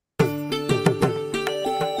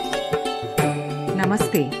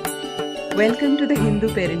Namaste. Welcome to the Hindu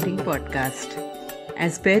Parenting Podcast.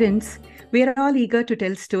 As parents, we are all eager to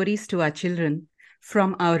tell stories to our children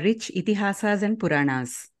from our rich itihasas and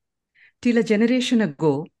Puranas. Till a generation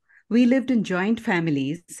ago, we lived in joint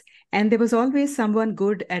families, and there was always someone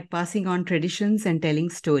good at passing on traditions and telling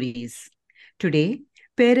stories. Today,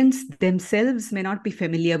 parents themselves may not be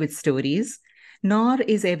familiar with stories, nor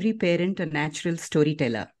is every parent a natural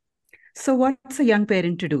storyteller. So, what's a young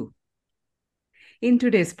parent to do? In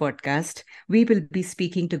today's podcast, we will be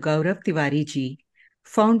speaking to Gaurav Tiwari ji,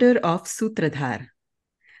 founder of Sutradhar.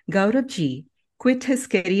 Gaurav ji quit his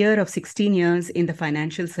career of 16 years in the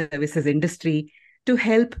financial services industry to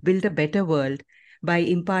help build a better world by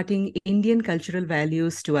imparting Indian cultural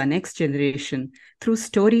values to our next generation through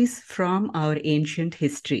stories from our ancient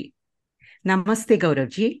history. Namaste,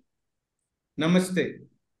 Gaurav ji. Namaste.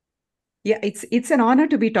 Yeah, it's an honor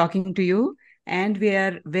to be talking to you, and we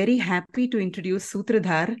are very happy to introduce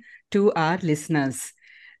Sutradhar to our listeners.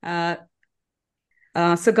 So,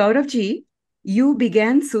 Gaurav ji, you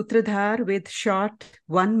began Sutradhar with short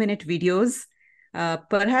 1 minute videos,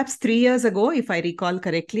 perhaps 3 years ago, if I recall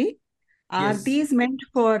correctly. Are Yes. these meant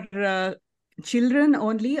for children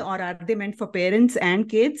only, or are they meant for parents and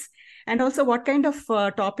kids? And also, what kind of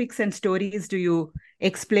topics and stories do you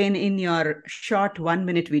explain in your short 1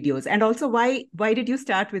 minute videos? And also, why did you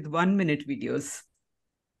start with 1 minute videos?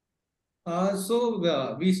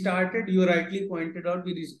 We started, you rightly pointed out,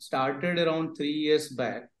 we started around 3 years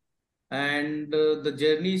back. And the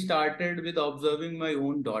journey started with observing my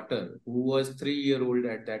own daughter, who was 3 year old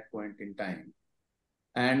at that point in time.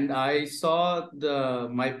 And I saw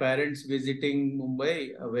my parents visiting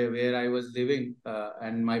Mumbai, where I was living,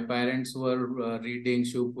 and my parents were reading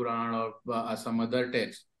Shiv Puran or some other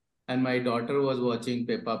text, and my daughter was watching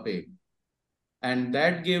Peppa Pig. And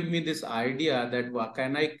that gave me this idea that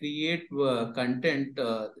can I create content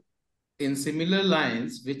in similar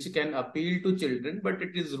lines which can appeal to children, but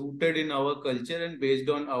it is rooted in our culture and based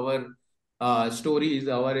on our stories,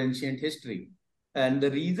 our ancient history. And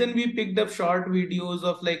the reason we picked up short videos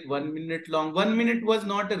of like 1 minute long, 1 minute was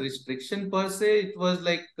not a restriction per se. It was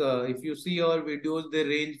like, if you see our videos, they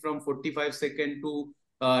range from 45 second to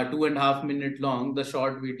 2.5 minute long, the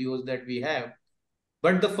short videos that we have.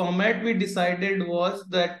 But the format we decided was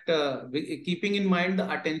that, keeping in mind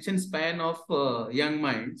the attention span of young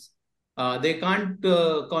minds, they can't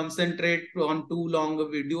concentrate on too long of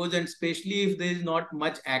videos, and especially if there is not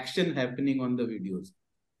much action happening on the videos.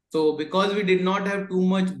 So because we did not have too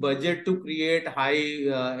much budget to create high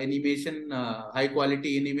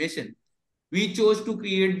quality animation, we chose to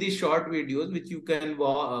create these short videos which you can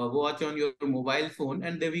watch on your mobile phone,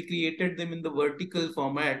 and then we created them in the vertical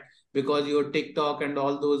format because your TikTok and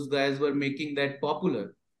all those guys were making that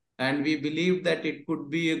popular. And we believed that it could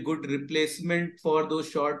be a good replacement for those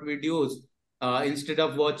short videos. Instead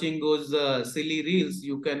of watching those silly reels,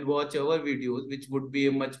 you can watch our videos, which would be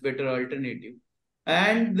a much better alternative.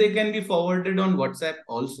 And they can be forwarded on WhatsApp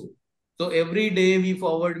also. So every day we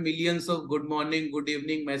forward millions of good morning, good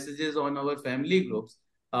evening messages on our family groups.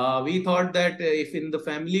 We thought that if in the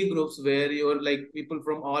family groups where you're like people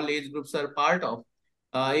from all age groups are part of,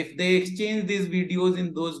 if they exchange these videos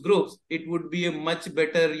in those groups, it would be a much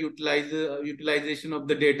better utilization of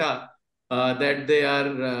the data that they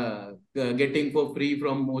are getting for free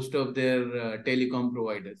from most of their telecom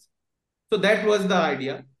providers. So that was the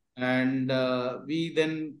idea. And we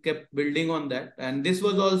then kept building on that. And this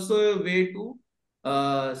was also a way to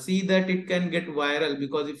see that it can get viral,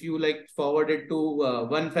 because if you like forward it to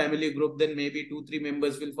one family group, then maybe 2, 3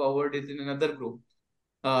 members will forward it in another group.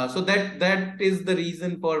 So that is the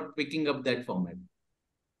reason for picking up that format.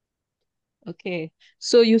 Okay.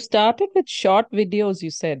 So you started with short videos,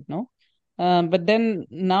 you said, no? But then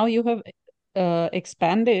now you have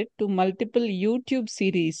expanded to multiple YouTube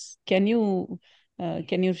series. Can you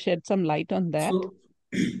shed some light on that? So,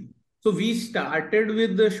 so we started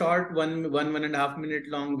with the short 1.5 minute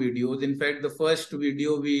long videos. In fact, the first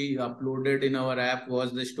video we uploaded in our app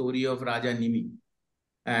was the story of Raja Nimi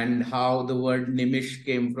and how the word Nimish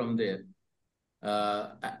came from there. Uh,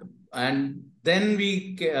 and then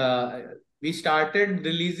we started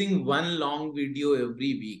releasing one long video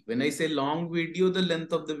every week. When I say long video, the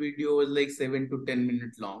length of the video was like 7 to 10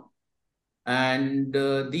 minutes long. And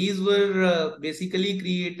these were basically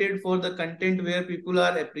created for the content where people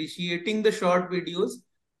are appreciating the short videos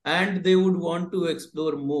and they would want to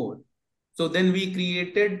explore more. So then we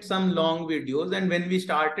created some long videos, and when we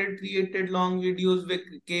started created long videos, we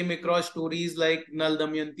came across stories like Nal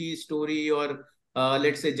Damayanti's story, or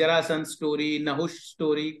let's say Jarasand's story, Nahush's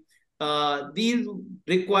story. These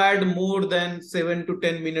required more than 7 to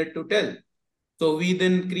 10 minutes to tell. So we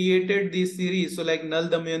then created this series. So like Nal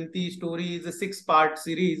Damayanti story is a 6-part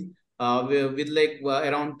series with like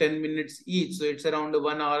around 10 minutes each. So it's around a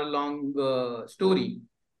 1 hour long story.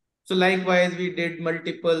 So likewise, we did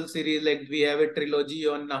multiple series. Like we have a trilogy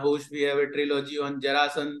on Nahush, we have a trilogy on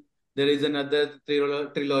Jarasan. There is another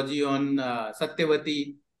trilogy on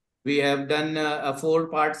Satyavati. We have done a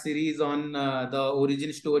 4-part series on the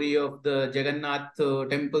origin story of the Jagannath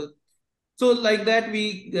temple. So like that, we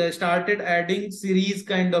started adding series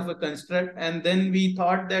kind of a construct, and then we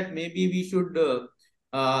thought that maybe we should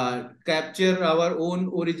capture our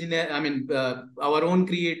own original, our own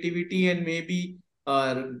creativity, and maybe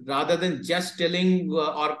rather than just telling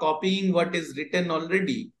or copying what is written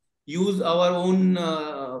already, use our own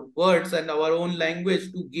words and our own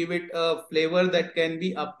language to give it a flavor that can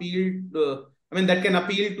be appealed. That can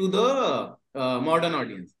appeal to the modern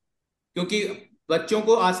audience. क्योंकि बच्चों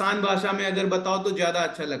को आसान भाषा में अगर बताओ तो ज्यादा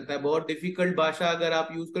अच्छा लगता है, बहुत डिफिकल्ट भाषा अगर आप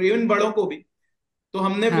यूज करो इवन बड़ों को भी। तो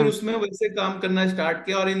हमने फिर हाँ उसमें वैसे काम करना स्टार्ट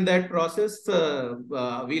किया, और in that process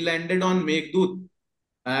we landed on Meghdoot.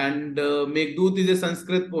 And Meghdoot is a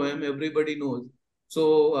Sanskrit poem, everybody knows.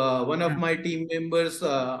 So one of हाँ my team members,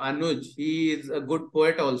 Anuj, he is a good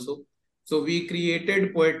poet also. So we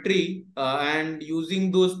created poetry, and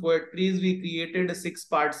using those poetries, we created a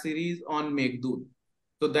 6-part series on Meghdoot.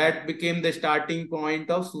 So that became the starting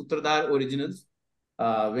point of Sutradhar Originals,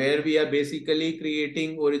 where we are basically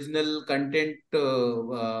creating original content,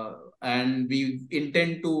 and we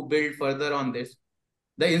intend to build further on this.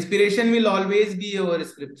 The inspiration will always be our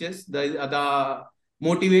scriptures. The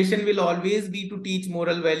motivation will always be to teach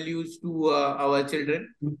moral values to our children.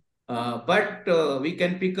 But we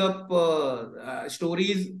can pick up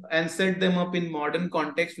stories and set them up in modern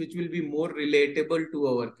context, which will be more relatable to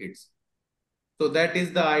our kids. So that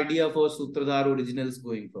is the idea for Sutradhar Originals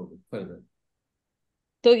going forward further.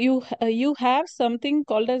 So you have something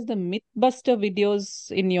called as the Mythbuster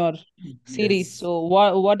videos in your series. Yes. So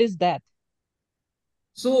what is that?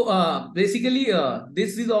 So basically,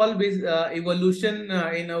 this is all evolution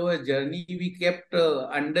in our journey. We kept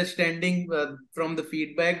understanding from the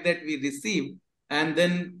feedback that we received, and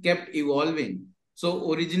then kept evolving.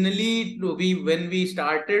 So originally, when we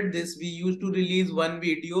started this, we used to release one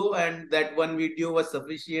video, and that one video was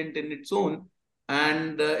sufficient in its own.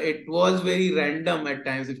 And it was very random at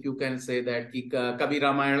times, if you can say that, कि कभी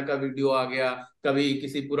रामायण का video आ गया, कभी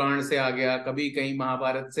किसी पुराण से आ गया, कभी कहीं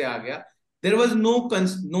महाभारत से आ गया। There was no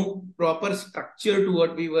proper structure to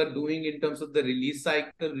what we were doing in terms of the release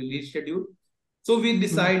cycle, release schedule. So we hmm,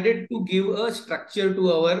 decided to give a structure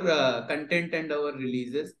to our content and our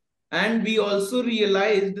releases. And we also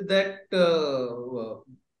realized that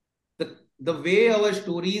the way our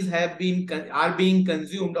stories are being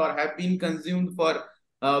consumed, or have been consumed for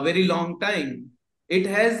a very long time, it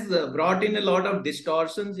has brought in a lot of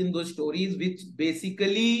distortions in those stories, which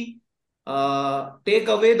basically take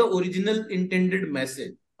away the original intended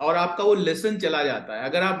message, और आपका वो lesson चला जाता है।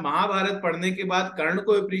 अगर आप महाभारत पढ़ने के बाद कर्ण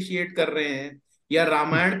को अप्रिशिएट कर रहे हैं, या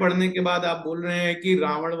रामायण पढ़ने के बाद आप बोल रहे हैं कि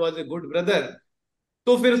Ravan was a good brother,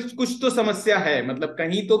 तो फिर कुछ तो समस्या है, मतलब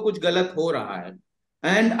कहीं तो कुछ गलत हो रहा है।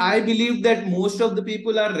 And I believe that most of the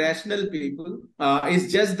people are rational people.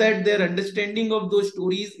 It's just that their understanding of those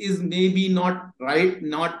stories is maybe not right,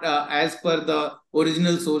 not as per the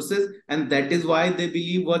original sources, and that is why they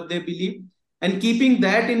believe what they believe. And keeping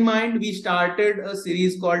that in mind, we started a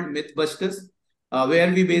series called Mythbusters,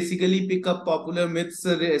 where we basically pick up popular myths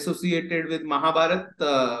associated with Mahabharat.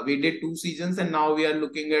 We did 2 seasons, and now we are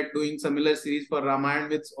looking at doing similar series for Ramayana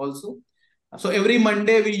myths also. So every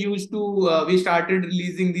Monday we started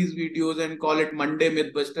releasing these videos and call it Monday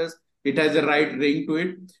Mythbusters. It has a right ring to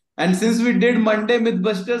it. And since we did Monday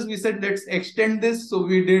Mythbusters, we said let's extend this. So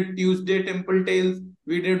we did Tuesday Temple Tales,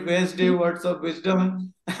 we did Wednesday Words of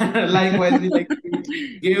Wisdom. Likewise, we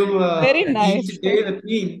gave Very each nice. day a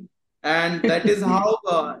theme, and that is how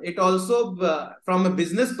it also, from a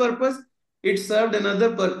business purpose, it served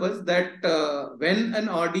another purpose, that when an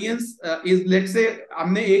audience is, let's say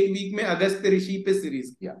हमने एक week में अगस्त ऋषि पे series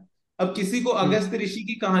किया, अब किसी को हम्म, अगस्त ऋषि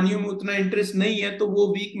की कहानियों में उतना इंटरेस्ट नहीं है, तो वो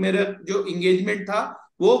वीक मेरा जो एंगेजमेंट था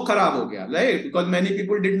वो खराब हो गया, right, because many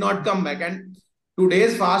people did not come back. And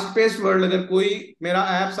today's fast paced world, अगर कोई मेरा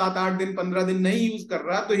ऐप 7-8 दिन 15 दिन नहीं यूज कर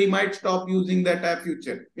रहा, तो he might stop using that app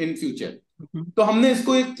future. Hmm, तो हमने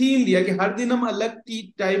इसको एक थीम दिया कि हर दिन हम अलग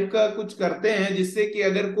टाइप का कुछ करते हैं, जिससे कि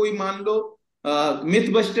अगर कोई मान लो मिथ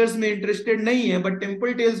बस्टर्स में इंटरेस्टेड नहीं है बट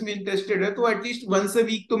टेम्पल टेल्स में इंटरेस्टेड है, तो एटलीस्ट वंस अ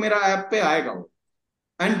वीक तो मेरा ऐप पे आएगा वो।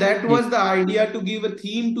 एंड दैट जी was the idea, to give a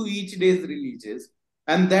theme to each day's releases,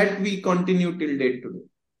 and that we continue till date today.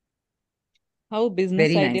 how business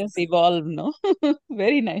Very ideas nice. evolve, no?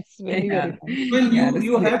 Very nice. Very, very Yeah. nice. Well, Yeah, you this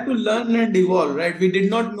you is have to learn and evolve, right? We did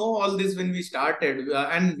not know all this when we started,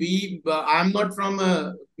 and I'm not from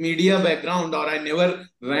a media background, or I never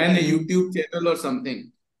ran a Mm. YouTube channel or something.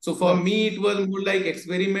 So for me, it was more like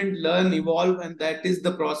experiment, learn, evolve, and that is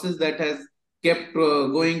the process that has kept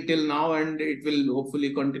going till now, and it will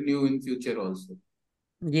hopefully continue in future also.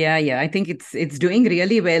 Yeah, yeah. I think it's doing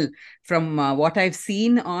really well from what I've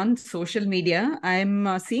seen on social media.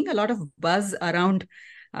 I'm seeing a lot of buzz around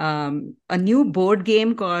a new board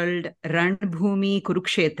game called Ranbhumi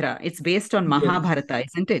Kurukshetra. It's based on Yes. Mahabharata,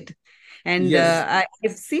 isn't it? And Yes.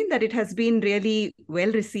 I've seen that it has been really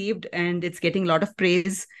well received, and it's getting a lot of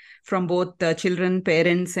praise from both children,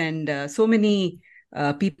 parents, and so many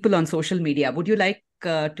people on social media. Would you like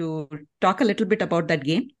to talk a little bit about that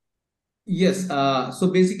game? Yes. So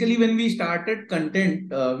basically, when we started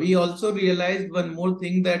content, we also realized one more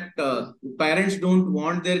thing, that parents don't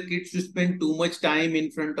want their kids to spend too much time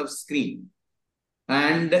in front of screen.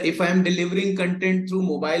 And if I'm delivering content through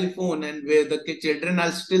mobile phone, and where the children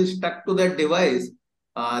are still stuck to that device,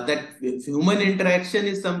 that human interaction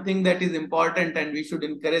is something that is important, and we should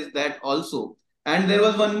encourage that also. And there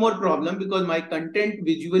was one more problem, because my content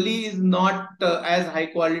visually is not as high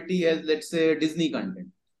quality as, let's say, Disney content.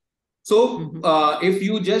 So, Mhm. if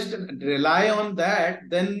you just rely on that,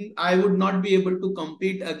 then I would not be able to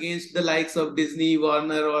compete against the likes of Disney,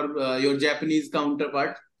 Warner, or your Japanese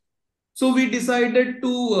counterpart. So we decided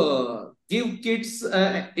to give kids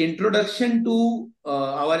introduction to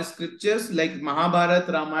our scriptures like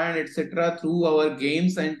Mahabharata, Ramayana, etc. through our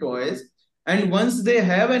games and toys. And once they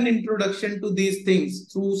have an introduction to these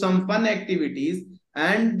things through some fun activities,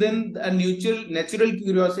 and then a natural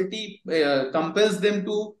curiosity compels them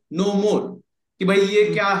to know more, कि भाई ये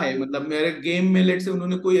Mm. क्या है, मतलब मेरे game में late से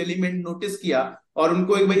उन्होंने कोई एलिमेंट नोटिस किया, और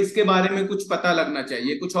उनको एक भाई इसके बारे में कुछ पता लगना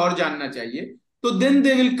चाहिए, कुछ और जानना चाहिए, तो then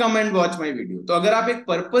they will come and watch my video. तो अगर आप एक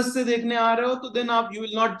पर्पस से देखने आ रहे हो, तो देन आप you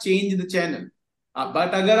will not change the channel.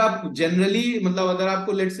 But अगर आप जनरली, मतलब अगर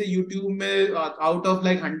आपको लेट से यूट्यूब में out of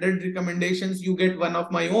like 100 recommendations you get one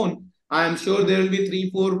of my own, I am sure there will be 3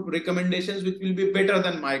 4 recommendations which will be better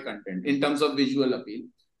than my content in terms of visual appeal.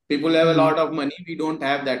 People have a Mm. lot of money, we don't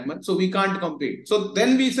have that much, so we can't compete. So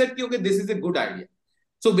then we said, okay, this is a good idea.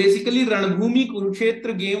 So basically, Ranbhumi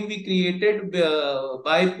Kurukshetra game we created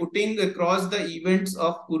by putting across the events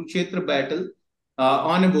of Kurukshetra battle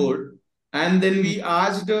on a board, and then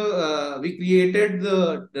Mm. we created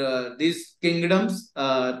these kingdoms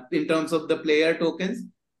in terms of the player tokens,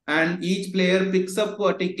 and each player picks up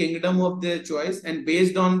a kingdom of their choice, and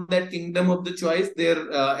based on that kingdom of the choice, their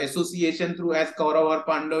association through as Kaurav or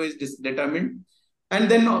Pandav is determined,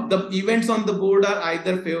 and then the events on the board are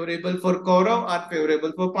either favorable for Kaurav or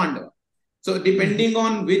favorable for Pandava. So Mhm. depending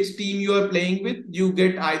on which team you are playing with, you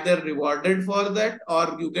get either rewarded for that, or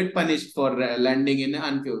you get punished for landing in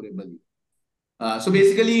unfavorably. So Mm.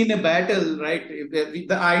 basically in a battle, right,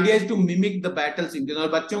 the idea is to mimic the battle scene, और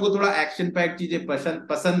बच्चों को थोड़ा action pack चीजें पसंद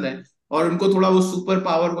पसंद है, और उनको थोड़ा वो सुपर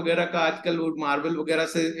पावर वगैरह का आजकल वो मार्वल वगैरह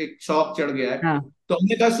से एक शौक चढ़ गया है। हाँ. तो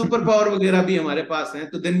हमने कहा सुपर पावर वगैरह भी हमारे पास है,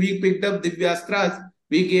 तो देन वी पिक्ड अप दिव्यास्त्रास,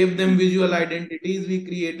 we gave them visual identities, we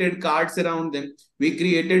created cards around them, we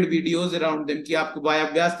created videos around them कि आपको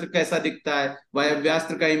वायव्यास्त्र कैसा दिखता है,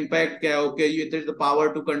 वायव्यास्त्र का impact क्या है, okay, it is the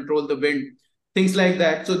power to control the wind, things like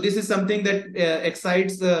that. So this is something that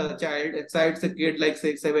excites the child, excites a kid like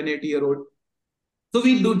 6 7 8 year old. So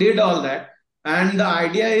we did all that, and the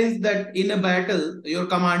idea is that in a battle your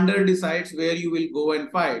commander decides where you will go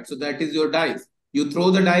and fight. So that is your dice, you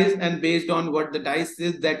throw the dice, and based on what the dice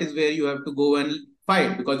is, that is where you have to go and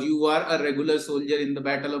fight, because you are a regular soldier in the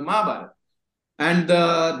battle of Mahabharata. And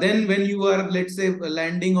then when you are, let's say,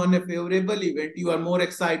 landing on a favorable event, you are more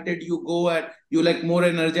excited, you go and you like more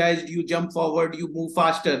energized, you jump forward, you move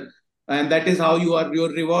faster, and that is how your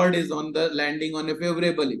reward is on the landing on a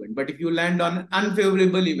favorable event. But if you land on an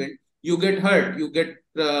unfavorable event, you get hurt, you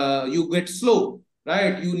get slow,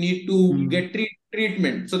 right, you need to Mm. get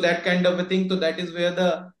treatment, so that kind of a thing. So that is where the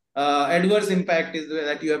adverse impact is, where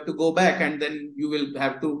that you have to go back, and then you will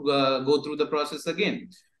have to go through the process again.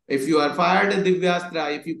 If you are fired a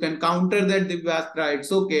Divyastra, if you can counter that Divyastra,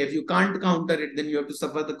 it's okay. If you can't counter it, then you have to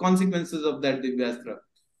suffer the consequences of that Divyastra.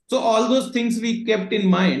 So all those things we kept in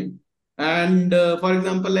mind. And for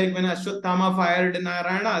example, like when Ashwatthama fired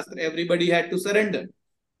Narayanastra, everybody had to surrender.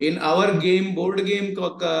 In our game, board game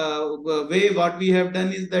way, what we have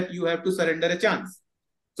done is that you have to surrender a chance.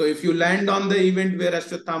 So if you land on the event where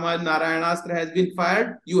Ashwatthama Narayanastra has been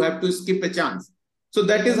fired, you have to skip a chance. So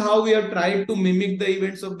that is how we have tried to mimic the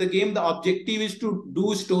events of the game. The objective is to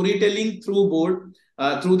do storytelling through board,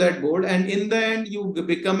 through that board. And in the end, you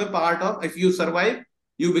become a part of, if you survive,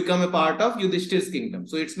 you become a part of Yudhishthir's kingdom.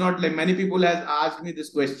 So it's not like many people have asked me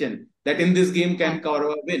this question that in this game can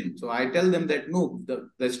Kaurava win? So I tell them that no,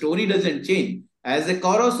 the story doesn't change. As a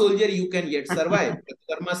Kaurava soldier, you can yet survive.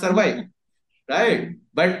 Karma survive, right?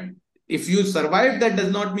 But if you survive, that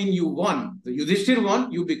does not mean you won. The Yudhishthir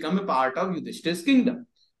won, you become a part of Yudhishthir's kingdom.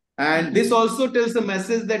 And this also tells the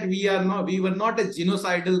message that we were not a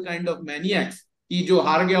genocidal kind of maniacs. कि जो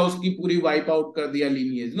हार गया उसकी पूरी wipe out कर दिया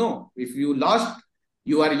lineage. No, if you lost,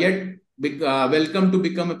 you are yet welcome to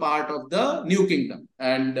become a part of the new kingdom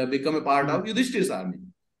and become a part of Yudhishthir's army.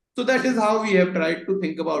 So that is how we have tried to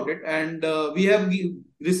think about it, and we have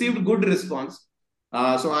received good response.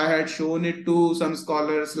 So I had shown it to some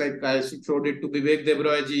scholars, like I showed it to Vivek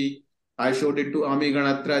Devroy ji, I showed it to Ami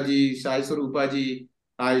Ganatra ji, Sai Sarupa ji,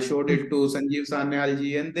 I showed it to Sanjeev Sanyal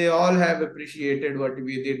ji, and they all have appreciated what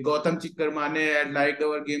we did. Gautam Chikkarmane had liked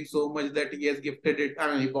our game so much that he has gifted it.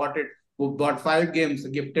 I mean, he bought it, who bought 5 games,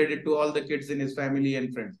 gifted it to all the kids in his family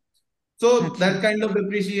and friends. So that kind of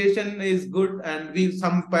appreciation is good, and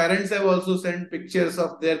some parents have also sent pictures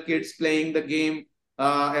of their kids playing the game.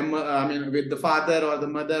 I mean, with the father or the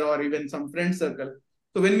mother or even some friend circle.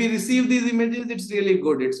 So when we receive these images, it's really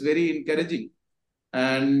good. It's very encouraging,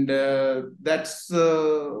 and that's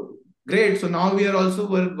great. So now we are also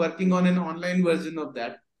working on an online version of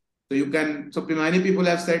that. So you can. So many people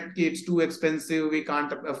have said it's too expensive, we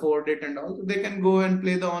can't afford it, and all. So they can go and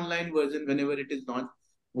play the online version whenever it is launched.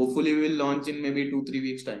 Hopefully, we will launch in maybe 2-3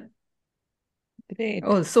 weeks time. Great.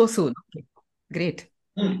 Oh, so soon. Okay. Great.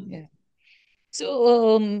 Yeah.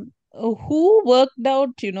 So, who worked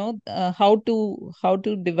out, how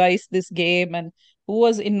to devise this game, and who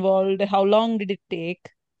was involved? How long did it take?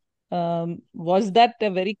 Was that a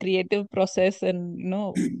very creative process? And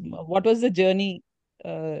what was the journey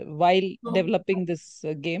while developing this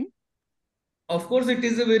game? Of course, it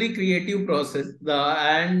is a very creative process.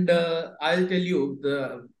 And I'll tell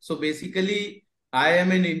you, so basically, I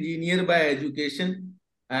am an engineer by education,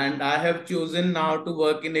 and I have chosen now to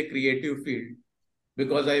work in a creative field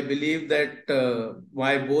because I believe that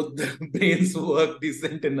my both the brains work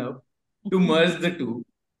decent enough to merge the two.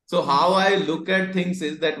 So how I look at things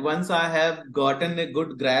is that once I have gotten a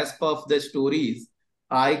good grasp of the stories,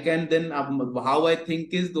 I can then how I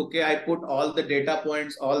think is okay. I put all the data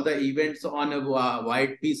points, all the events on a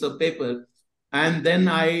white piece of paper, and then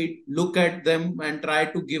I look at them and try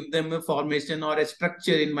to give them a formation or a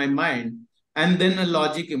structure in my mind, and then a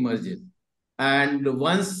logic emerges. And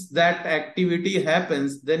once that activity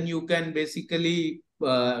happens, then you can basically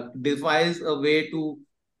devise a way to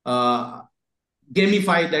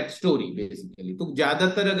gamify that story basically. तो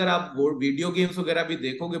ज्यादातर अगर आप video games वगैरह भी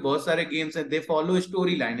देखोगे, बहुत सारे games हैं, they follow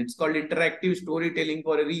story line. It's called interactive story telling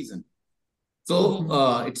for a reason. So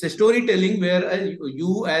it's a storytelling where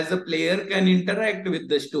you as a player can interact with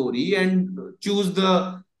the story and choose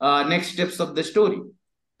the next steps of the story.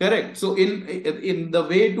 Correct. So in the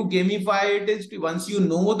way to gamify it is once you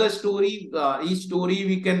know the story, each story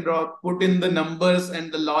we can put in the numbers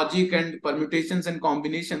and the logic and permutations and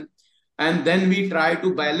combinations, and then we try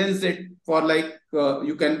to balance it for like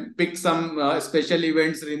you can pick some special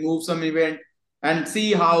events, remove some event, and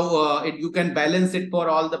see how you can balance it for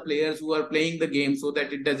all the players who are playing the game so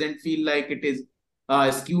that it doesn't feel like it is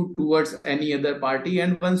skewed towards any other party.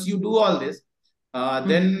 And once you do all this,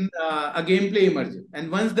 then a gameplay emerges.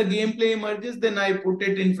 And once the gameplay emerges, then I put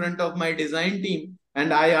it in front of my design team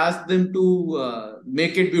and I ask them to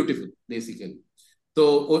make it beautiful, basically.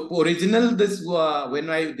 So original this when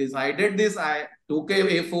I decided this, I took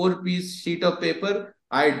a 4-piece sheet of paper.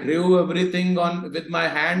 I drew everything on with my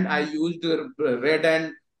hand. I used red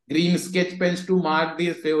and green sketch pens to mark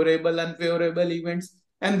these favorable, unfavorable events.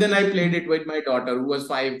 And then I played it with my daughter, who was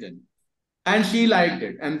 5 then. And she liked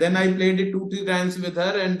it. And then I played it 2-3 times with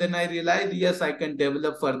her. And then I realized, yes, I can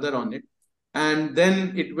develop further on it. And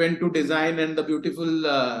then it went to design, and the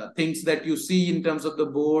beautiful things that you see in terms of the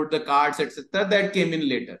board, the cards, etc., that came in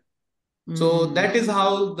later. So that is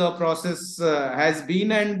how the process has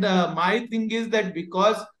been. And my thing is that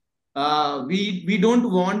because we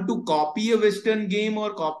don't want to copy a Western game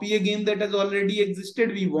or copy a game that has already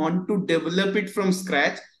existed. We want to develop it from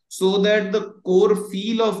scratch so that the core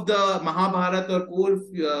feel of the Mahabharata or core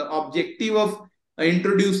objective of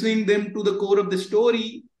introducing them to the core of the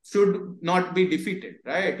story should not be defeated,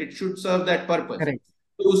 right? It should serve that purpose. Correct.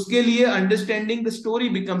 So uske liye understanding the story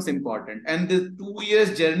becomes important. And the 2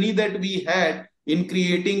 years journey that we had in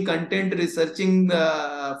creating content, researching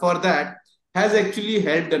for that has actually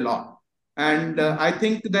helped a lot. And I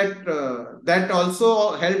think that that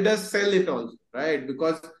also helped us sell it also, right?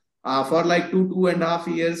 Because For like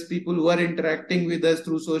 2.5 years, people were interacting with us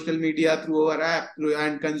through social media, through our app,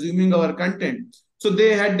 and consuming our content. So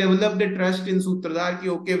they had developed a trust in Sutradhar ki,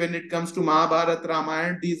 okay, when it comes to Mahabharat,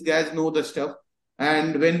 Ramayana, these guys know the stuff.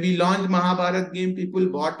 And when we launched Mahabharat game, people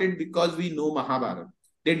bought it because we know Mahabharat.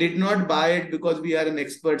 They did not buy it because we are an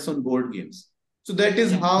experts on board games. So that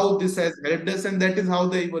is Yeah. how this has helped us, and that is how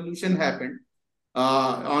the evolution happened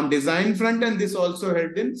on design front, and this also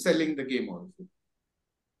helped in selling the game also.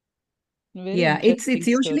 Very Yeah, it's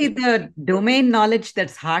interesting usually story. the domain knowledge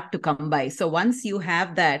that's hard to come by. So once you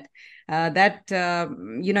have that,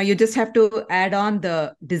 you just have to add on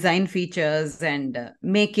the design features and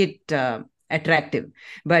make it attractive.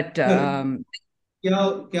 But क्या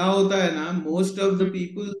क्या होता है ना, most of the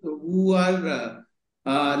people who are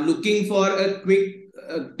looking for a quick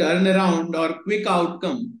turnaround or quick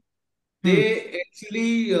outcome, they hmm,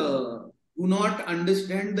 actually do not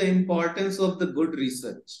understand the importance of the good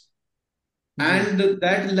research. hmm, And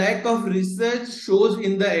that lack of research shows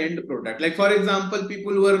in the end product. Like for example,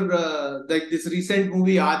 people were like this recent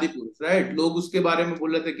movie Adipurush, right? लोग उसके बारे में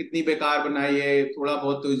बोल रहे थे कितनी बेकार बनाई है, थोड़ा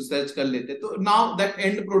बहुत तो रिसर्च कर लेते, तो now that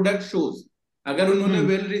end product shows. अगर उन्होंने hmm,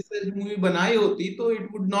 well researched मूवी बनाई होती तो it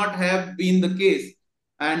would not have been the case,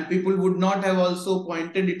 and people would not have also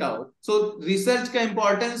pointed it out. So research का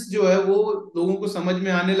importance जो है वो लोगों को समझ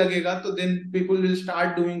में आने लगेगा, तो then people will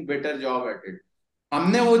start doing better job at it.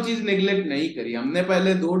 हमने वो चीज निगलेक्ट नहीं करी, हमने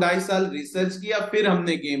पहले 2-2.5 साल रिसर्च किया, फिर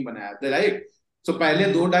हमने गेम बनाया था, राइट? सो पहले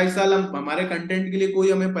hmm, 2-2.5 साल हम हमारे कंटेंट के लिए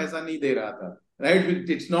कोई हमें पैसा नहीं दे रहा था, right?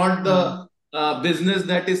 It's not the hmm, business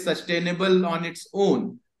that is sustainable on its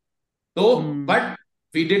own. So, hmm, but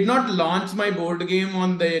we did not launch my board game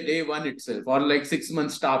on the day one itself or like 6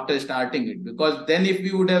 months after starting it, because then if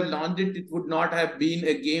we would have launched it, it would not have been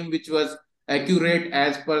a game which was accurate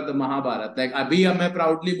as per the Mahabharata. Like अभी मैं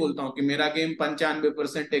proudly बोलता हूँ कि मेरा game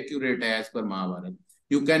 95% accurate है as per Mahabharata.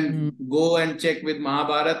 You hmm, can go and check with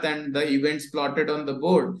Mahabharata and the events plotted on the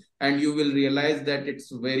board, and you will realize that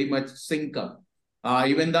it's very much sync up.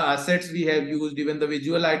 Even the assets we have used, even the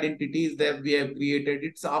visual identities that we have created,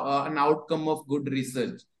 it's an outcome of good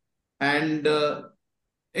research. And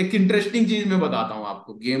एक interesting चीज मैं बताता हूँ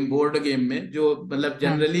आपको, game board game में जो मतलब हाँ,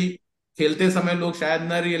 जनरली खेलते समय लोग शायद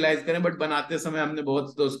न रियलाइज करें, बट बनाते समय हमने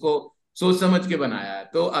बहुत तो उसको सोच समझ के बनाया है.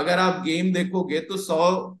 तो अगर आप गेम देखोगे तो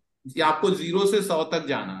 100, या आपको 0 से 100 तक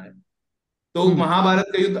जाना है. तो hmm,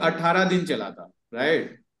 महाभारत का युद्ध 18 दिन चला था,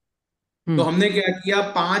 राइट? तो hmm, हमने क्या किया,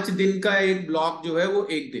 5 दिन का एक ब्लॉक जो है वो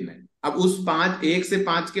एक दिन है. अब उस 1 से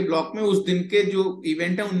 5 के ब्लॉक में उस दिन के जो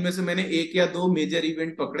इवेंट है उनमें से मैंने 1 या 2 मेजर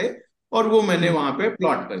इवेंट पकड़े और वो मैंने hmm, वहां पे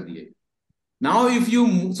प्लॉट कर दिए. Now if you,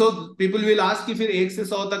 so people will ask कि फिर 1 से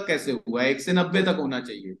 100 तक कैसे हुआ, 1 से 90 तक होना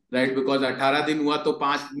चाहिए, राइट? बिकॉज 18 दिन हुआ तो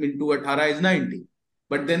 5 × 18 = 90.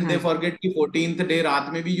 बट देन दे हाँ, फॉरगेट कि 14th डे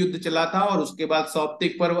रात में भी युद्ध चला था और उसके बाद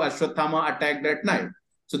Sauptik Parva Ashwatthama attacked at night.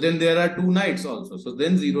 So then there are 2 nights also. So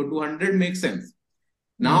then 0 to 100 makes sense.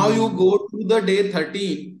 Now you hmm, go to the day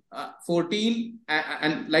 13, 14,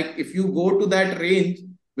 and like if you go to that range,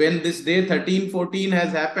 when this day 13, 14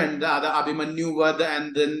 has happened, the Abhimanyu Vad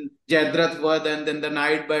and then Jaydrath Vad and then the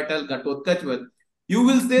night battle, Ghatotkacha Vad, you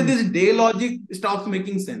will say hmm, this day logic stops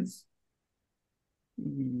making sense.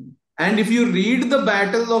 hmm, And if you read the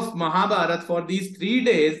battle of Mahabharat for these 3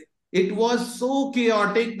 days, it was so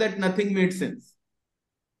chaotic that nothing made sense.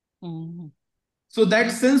 Mhm. So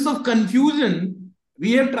that sense of confusion,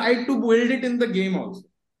 we have tried to build it in the game also.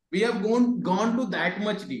 We have gone to that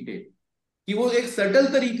much detail कि वो एक subtle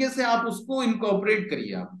तरीके से आप उसको incorporate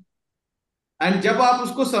करिए आप. And जब आप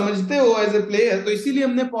उसको समझते हो एज ए प्लेयर, तो इसीलिए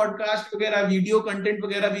हमने पॉडकास्ट वगैरह, वीडियो कंटेंट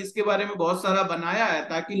वगैरह भी इसके बारे में बहुत सारा बनाया है,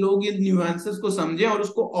 ताकि लोग इन न्यूएंसेस को समझें और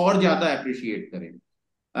उसको और ज्यादा अप्रिशिएट करें.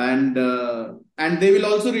 And and they will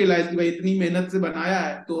also realise कि भाई इतनी मेहनत से बनाया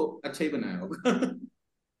है तो अच्छा ही बनाया होगा.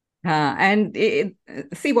 and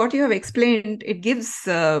see what you have explained, it gives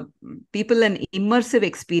people an immersive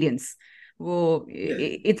experience.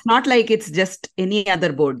 Yes. It's not like it's just any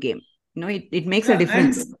other board game. It makes a Yeah,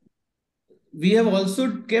 difference. and we have also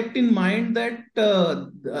kept in mind that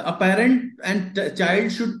a parent and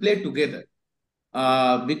child should play together,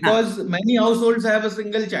 हाँ, because many households have a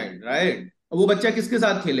single child, right? वो बच्चा किसके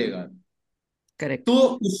साथ खेलेगा? तो correct.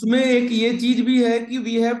 उसमें एक ये चीज भी है कि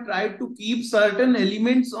we have tried to keep certain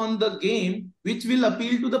elements on the game which will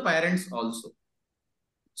appeal to the parents also.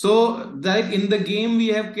 So like in the game we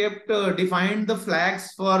have kept defined the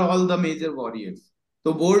flags for all the major warriors.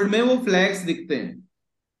 तो board में वो flags दिखते हैं.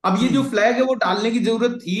 अब ये जो Hmm. Flag है वो डालने की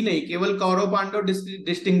जरूरत थी नहीं, केवल कौरव पांडव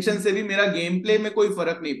डिस्टिंक्शन से भी मेरा गेम प्ले में कोई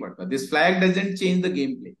फर्क नहीं पड़ता. This flag doesn't change the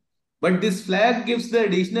game play, but this flag gives the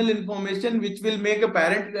additional information which will make a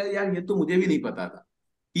parent, यार ये तो मुझे भी नहीं पता था.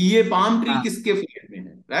 कि ये palm tree Wow. किसके flat में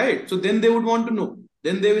है, right? So then they would want to know.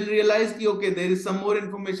 Then they will realize कि okay, there is some more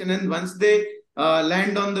information, and once they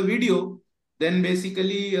land on the video, then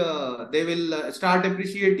basically they will start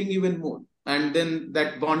appreciating even more, and then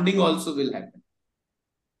that bonding also will happen.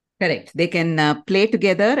 Correct. They can play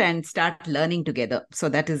together and start learning together. So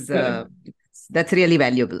Correct. that's really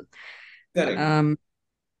valuable. Correct.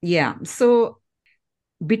 Yeah. So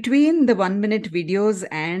between the 1 minute videos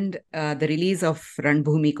and the release of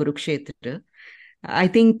Ranbhumi Kurukshetra, I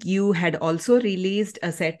think you had also released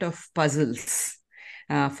a set of puzzles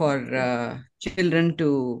for children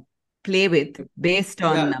to play with based Yeah,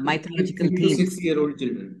 on mythological 3 to 6 themes. year old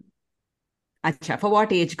children. Acha, for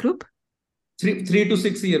what age group? 3 to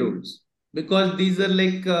 6 year olds, because these are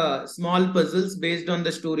like small puzzles based on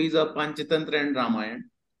the stories of Panchatantra and Ramayana,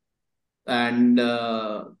 and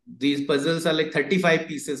these puzzles are like 35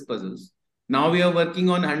 pieces puzzles. Now we are working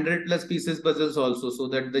on 100 plus pieces puzzles also, so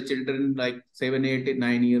that the children like 7, 8,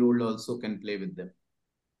 9 year old also can play with them,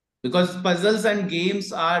 because puzzles and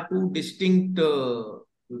games are two distinct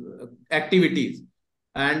activities.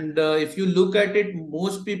 And if you look at it,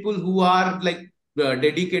 most people who are like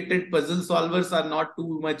dedicated puzzle solvers are not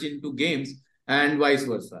too much into games, and vice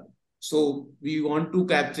versa. So we want to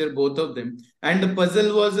capture both of them. And the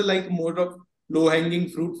puzzle was like more of low hanging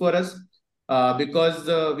fruit for us,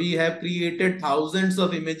 because we have created thousands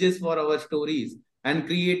of images for our stories. And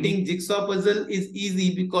creating jigsaw puzzle is easy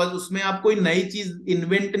because उसमें आप कोई नई चीज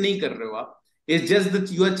invent नहीं कर रहे हो आप. It's just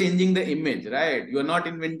that you are changing the image, right? You are not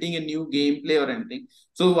inventing a new gameplay or anything.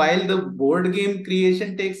 So while the board game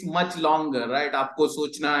creation takes much longer, right? आपको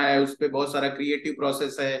सोचना है, उस पे बहुत सारा क्रिएटिव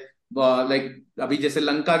प्रोसेस है. लाइक अभी जैसे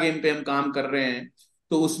लंका गेम पे हम काम कर रहे हैं,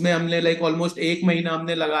 तो उसमें हमने लाइक ऑलमोस्ट 1 महीना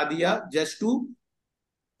हमने लगा दिया just to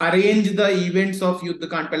arrange the events of Yuddha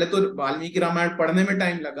Kanda. पहले तो वाल्मीकि रामायण पढ़ने में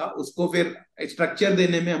टाइम लगा, उसको फिर स्ट्रक्चर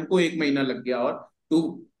देने में हमको 1 महीना लग गया, और to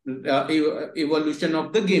evolution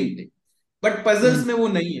of the game play. But puzzles में वो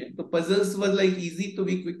नहीं है, तो puzzles was like easy, so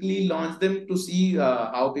we quickly launch them to see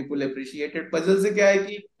how people appreciated. Puzzle से क्या है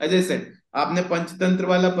कि एज आई सेड, आपने पंचतंत्र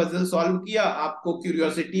वाला पजल सॉल्व किया, आपको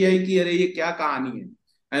क्यूरियोसिटी आई कि अरे ये क्या कहानी है,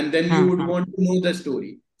 and then you would want to know the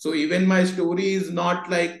story. So even my story is not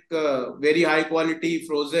like very high quality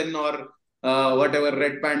frozen or whatever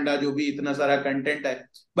red panda जो भी इतना सारा content है,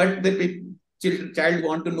 but the child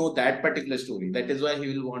want to know that particular story. That is why he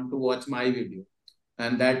will want to watch my video,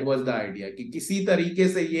 and that was the idea कि किसी तरीके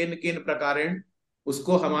से ये किन प्रकारेण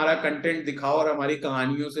उसको हमारा कंटेंट दिखाओ और हमारी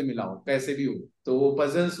कहानियों से मिलाओ, कैसे भी हो. तो वो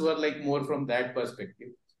puzzles were like more from that perspective,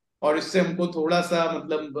 और इससे हमको थोड़ा सा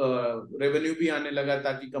मतलब रेवेन्यू भी आने लगा,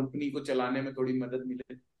 ताकि कंपनी को चलाने में थोड़ी मदद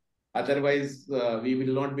मिले. Otherwise, we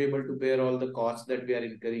will not be able to bear all the costs that we are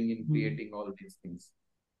incurring in creating all these things.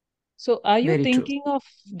 So are you Very true. thinking of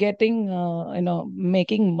getting,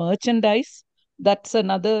 making merchandise? That's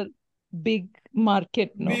another big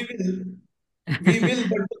market, no? We will,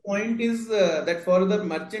 but the point is that for the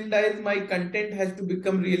merchandise, my content has to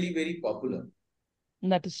become really very popular.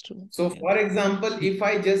 That is true. So, Yeah. for example, if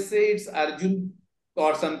I just say it's Arjun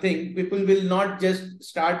or something, people will not just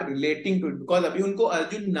start relating to it, because अभी उनको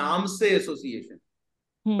अर्जुन नाम से association,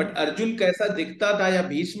 but Arjun कैसा दिखता था या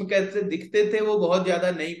भीष्म कैसे दिखते थे वो बहुत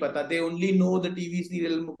ज्यादा नहीं पता. They only know the TV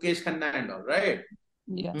serial Mukesh Khanna and all, right?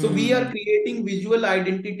 Yeah. So we are creating visual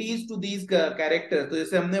identities to these characters. तो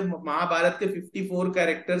जैसे हमने महाभारत के 54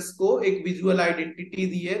 कैरेक्टर्स को एक विजुअल आइडेंटिटी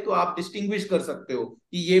दी है, तो आप डिस्टिंग्विश कर सकते हो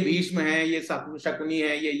कि ये भीष्म है, ये शकुनी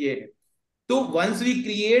है, ये है. तो once we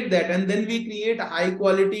create that and then we create high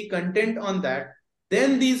quality content on that,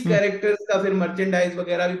 then these characters का फिर merchandise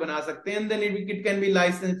वगैरह भी बना सकते हैं, and then it can be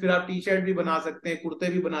licensed. फिर आप टी शर्ट भी बना सकते हैं, कुर्ते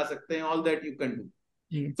भी बना सकते हैं, all that you can do.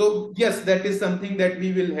 So yes, that is something that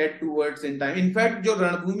we will head towards in time. In fact, जो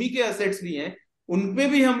रणभूमि के assets भी हैं, उनपे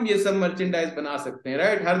भी हम ये सब मर्चेंडाइज बना सकते हैं,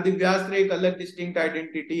 राइट? हर दिव्यास्त्र एक अलग डिस्टिंक्ट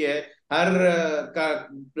आइडेंटिटी है, हर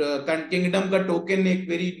का किंगडम का टोकन एक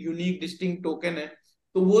वेरी यूनिक डिस्टिंक्ट टोकन है,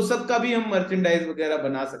 तो वो सब का भी हम मर्चेंडाइज वगैरह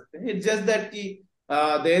बना सकते हैं. इट्स जस्ट दैट कि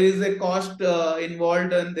there is a cost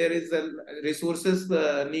involved and there is resources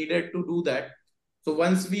needed to do that. So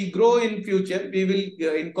once we grow in future, we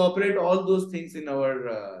will incorporate all those things in our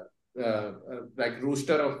like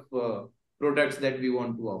rooster of products that we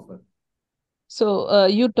want to offer. So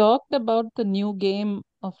you talked about the new game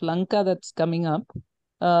of Lanka that's coming up.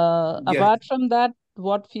 Yes. Apart from that,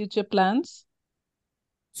 what future plans?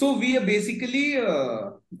 So we are basically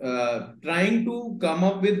trying to come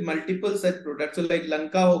up with multiple such products. So like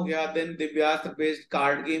Lanka हो गया, then Divyastra based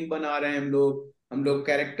card game बना रहे हैं हम लोग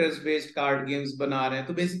characters based card games बना रहे हैं.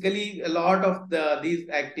 तो basically a lot of these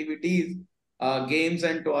activities games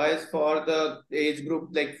and toys for the age group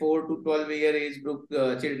like 4 to 12 year age group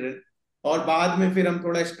children. और बाद में फिर हम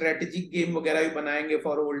थोड़ा strategic game वगैरह भी बनाएंगे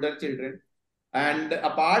for older children. And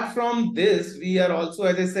apart from this, we are also,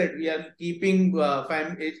 as I said, we are keeping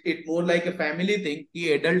it more like a family thing. कि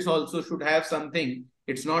adults also should have something.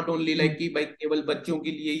 It's not only like कि भाई केवल बच्चों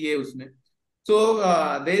के लिए ही है उसमें. So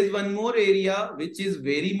there is one more area which is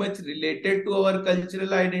very much related to our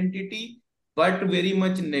cultural identity, but very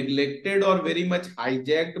much neglected or very much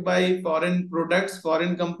hijacked by foreign products,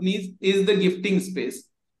 foreign companies, is the gifting space.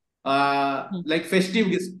 Like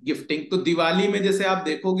festive gifting. तो दिवाली में जैसे आप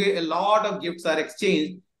देखोगे a lot of gifts are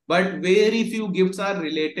exchanged, but very few gifts are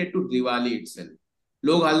related to Diwali itself.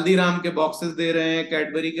 लोग हल्दीराम के boxes दे रहे हैं,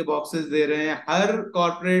 कैडबरी के बॉक्सेस दे रहे हैं, हर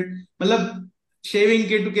कॉर्पोरेट मतलब शेविंग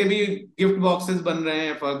किट के भी गिफ्ट बॉक्सेस बन रहे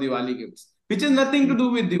हैं for Diwali gifts, which is nothing to do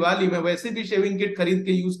with Diwali. मैं वैसे भी शेविंग किट खरीद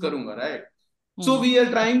के यूज करूंगा, right? So we are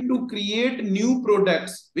trying to create new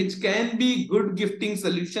products which can be good gifting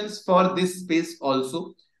solutions for this space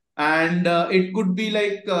also. And it could be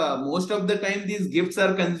like most of the time these gifts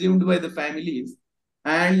are consumed by the families.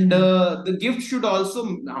 And the gift should also,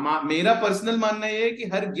 मेरा personal मानना ये है कि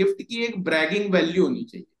हर gift की एक bragging value होनी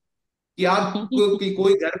चाहिए. कि आप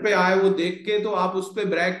कोई घर पे आए वो देख के तो आप उस पे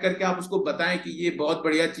ब्रैग करके आप उसको बताएं कि ये बहुत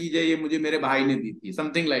बढ़िया चीज है, ये मुझे मेरे भाई ने दी थी,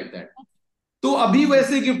 समथिंग लाइक दैट. तो अभी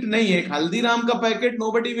वैसे गिफ्ट नहीं है. एक हल्दीराम का पैकेट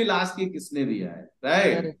नोबडी विल आस्क कि किसने दिया है,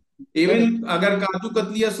 राइट? इवन अगर काजू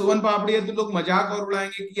कतली या सोन पापड़ी है तो लोग मजाक और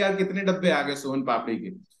उड़ाएंगे कि यार कितने डब्बे आ गए सोन पापड़ी के.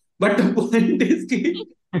 बट द पॉइंट इज कि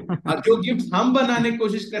जो गिफ्ट हम बनाने की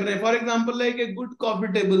कोशिश कर रहे हैं, for example like a good coffee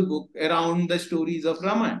table book around the stories of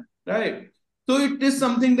Ramayan, right? So it is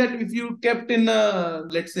something that if you kept in a,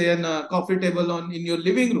 let's say, in a coffee table on in your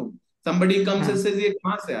living room, somebody comes and says, "ये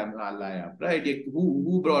कहाँ से लाया आप?" Right?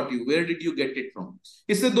 Who brought you? Where did you get it from?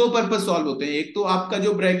 इससे दो purpose solve होते हैं. एक तो आपका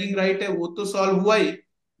जो ब्रैगिंग राइट है वो तो सॉल्व हुआ ही.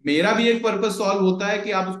 मेरा भी एक पर्पस सॉल्व होता है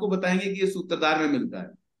कि आप उसको बताएंगे कि ये सूत्रधार में मिलता है,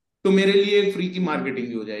 तो मेरे लिए एक फ्री की मार्केटिंग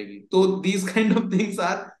भी हो जाएगी. तो these kind of things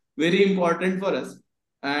are very important for us.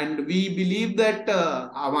 And we believe that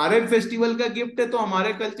हमारे फेस्टिवल का गिफ्ट है तो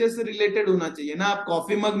हमारे कल्चर से रिलेटेड होना चाहिए ना. आप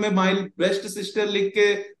कॉफी मग में माय बेस्ट सिस्टर लिख के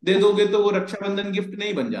दे दोगे तो वो रक्षाबंधन गिफ्ट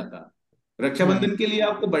नहीं बन जाता. रक्षाबंधन के लिए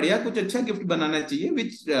आपको बढ़िया कुछ अच्छा गिफ्ट बनाना चाहिए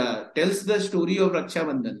which tells the story of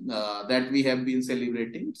Rakshabandhan that we have been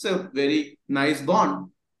celebrating. It's a very nice bond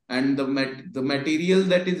and the material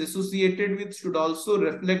that is associated with should also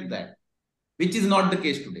reflect that, which is not the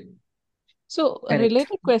case today. So, a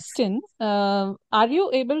related question, are you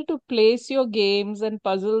able to place your games and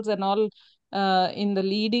puzzles and all in the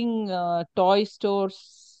leading toy stores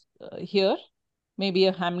here? Maybe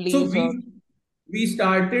a Hamleys So or... we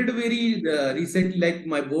started very recently, like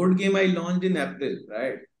my board game I launched in April,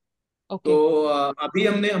 right? Okay. तो अभी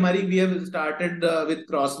हमने हमारी we have started with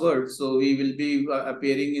crossword, so we will be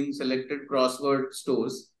appearing in selected crossword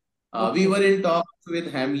stores. We were in talks with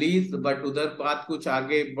Hamleys, but उधर बात कुछ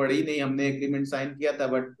आगे बढ़ी नहीं. हमने agreement sign किया था,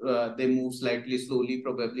 but they move slightly slowly,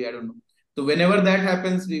 probably, I don't know. So whenever that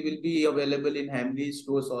happens, we will be available in Hamleys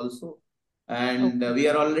stores also, and we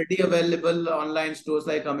are already available online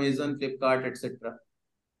stores like Amazon, Flipkart, etc.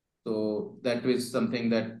 तो that is something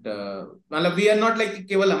that मतलब we are not like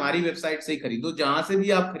केवल हमारी website से ही खरीदो, जहां से भी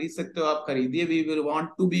आप खरीद सकते हो आप खरीदिए. We will want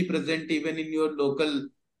to be present even in your local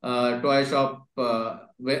toy shop.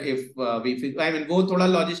 If we I mean वो थोड़ा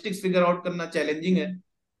लॉजिस्टिक्स फिगर आउट करना चैलेंजिंग है.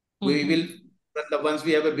 We will once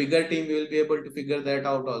we have a bigger team we will be able to figure that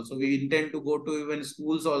out also. We intend to go to even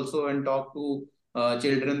schools also and talk to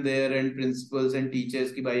children there and principals and teachers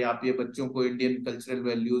कि भाई आप ये बच्चों को Indian cultural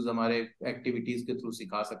values हमारे activities के through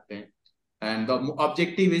सिखा सकते हैं. And the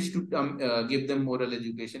objective is to give them moral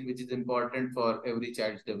education, which is important for every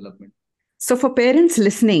child's development. So for parents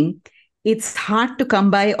listening, it's hard to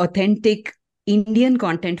come by authentic Indian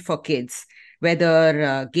content for kids,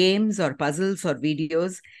 whether games or puzzles or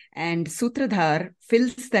videos. And Sutradhar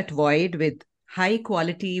fills that void with high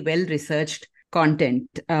quality, well-researched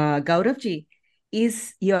content. Gauravji,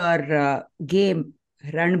 is your game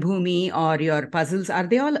Ranbhumi or your puzzles, are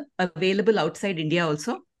they all available outside India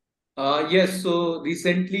also? Yes, so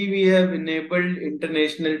recently we have enabled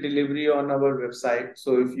international delivery on our website.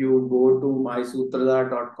 So if you go to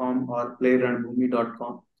mysutradhar.com or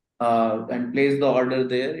playranbhumi.com and place the order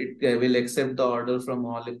there, it will accept the order from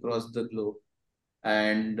all across the globe.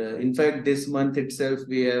 And in fact, this month itself,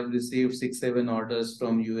 we have received 6-7 orders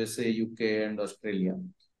from USA, UK, and Australia.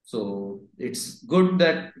 So it's good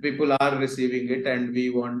that people are receiving it, and we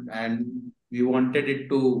wanted it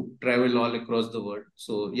to travel all across the world.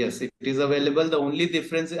 So yes, it is available. The only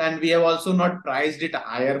difference, and we have also not priced it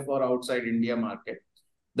higher for outside India market.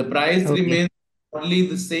 The price remains Only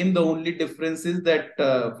the same. The only difference is that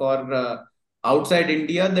for outside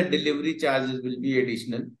India, the delivery charges will be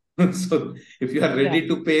additional. So if you are Yeah. ready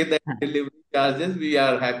to pay that delivery charges, we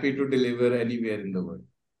are happy to deliver anywhere in the world.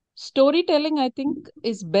 Storytelling, I think,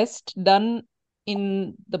 is best done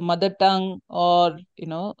in the mother tongue, or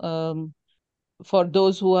for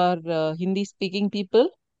those who are Hindi speaking people,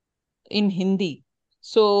 in Hindi.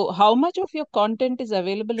 So how much of your content is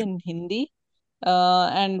available in Hindi,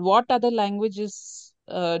 and what other languages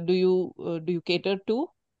do you cater to,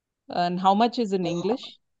 and how much is in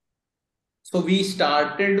English? So we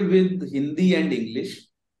started with Hindi and English.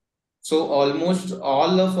 So almost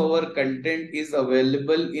all of our content is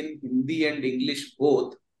available in Hindi and English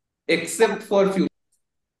both, except for few.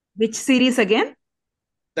 Which series again?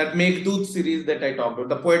 That Meghdut series that I talked about,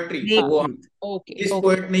 the poetry. Ah, वो Meghdoot. okay, English okay.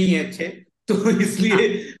 poet नहीं है अच्छे, तो हाँ.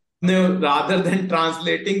 इसलिए rather than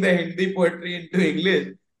translating the Hindi poetry into English,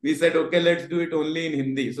 we said okay, let's do it only in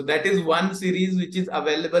Hindi. So that is one series which is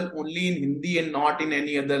available only in Hindi and not in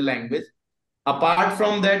any other language. Apart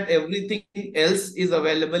from that, everything else is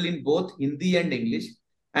available in both Hindi and English.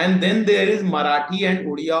 And then there is Marathi and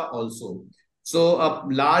Odia also. So a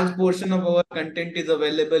large portion of our content is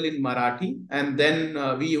available in Marathi, and then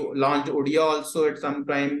we launched Odia also at some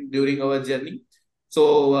time during our journey.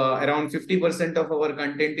 So around 50% of our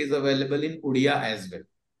content is available in Odia as well.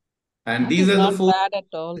 And That these is are the not four bad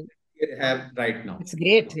at all. we have right now. It's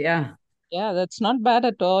great. Yeah. Yeah, that's not bad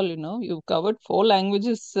at all. You've covered four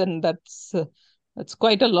languages, and that's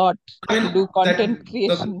quite a lot I to mean, do that content the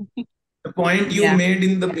creation. The point you Yeah. made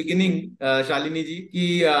in the beginning, Shalini जी, कि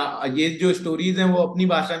ये जो stories हैं वो अपनी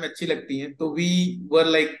भाषा में अच्छी लगती हैं, तो we were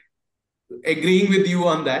like agreeing with you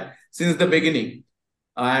on that since the beginning.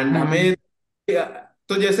 And हमें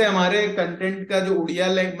तो जैसे हमारे कंटेंट का जो उड़िया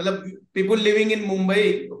लाइक मतलब people living in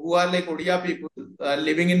Mumbai who are like Odia people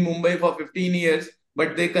living in Mumbai for 15 years,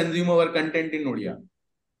 but they consume our content in Odia.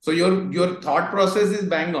 So your thought process is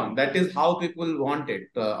bang on. That is how people want it.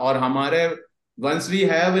 Or हमारे once we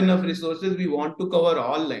have enough resources, we want to cover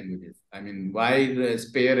all languages. I mean, why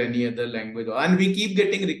spare any other language? And we keep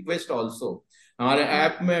getting request also. हमारे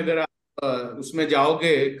app में अगर आप उसमें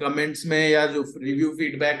जाओगे comments में या जो रिव्यू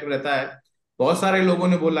फीडबैक रहता है, बहुत सारे लोगों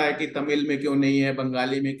ने बोला है कि तमिल में क्यों नहीं है,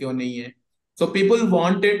 बंगाली में क्यों नहीं है. So people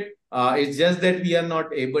want it. It's just that we are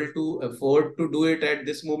not able to afford to do it at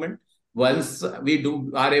this moment. Once we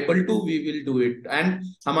do are able to, we will do it. And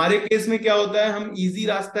हमारे केस में क्या होता है, हम easy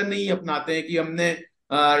रास्ता नहीं अपनाते हैं कि हमने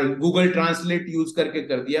गूगल ट्रांसलेट यूज करके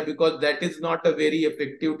कर दिया, because that is not a very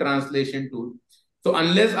effective translation tool. So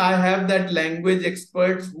unless I have that language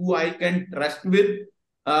experts who I can trust with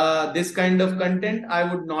this kind of content, I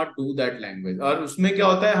would not do that language. और उसमें क्या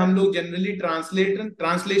होता है, हम लोग generally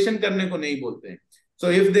translation करने को नहीं बोलते हैं. So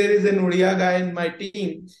if there is an Odia guy in my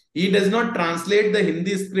team, he does not translate the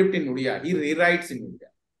Hindi script in Odia. He rewrites in Odia.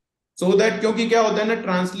 So that क्योंकि क्या होता है ना,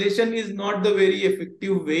 translation is not the very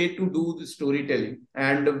effective way to do the storytelling,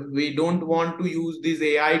 and we don't want to use these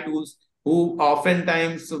AI tools who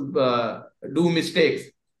oftentimes do mistakes.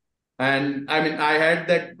 And I mean, I had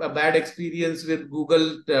that bad experience with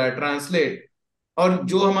Google Translate. और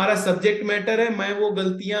जो हमारा subject matter है, मैं वो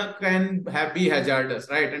गलतियां can have be hazardous,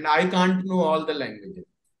 right, and I can't know all the languages.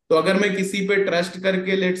 तो अगर मैं किसी पे ट्रस्ट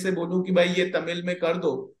करके लेट से बोलूं कि भाई ये तमिल में कर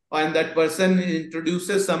दो, and that person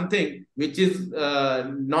introduces something which is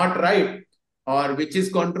not right or which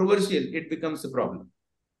is controversial, it becomes a problem.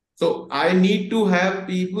 So I need to have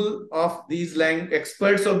people of these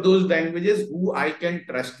experts of those languages who I can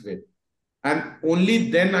trust with, and only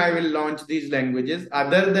then I will launch these languages.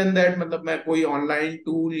 Other than that, मतलब मैं कोई online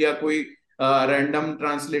tool या कोई random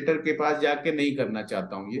translator के पास जाके नहीं करना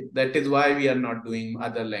चाहता हूँ ये. That is why we are not doing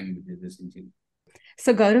other languages essentially.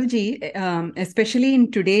 So, Gauravji, especially in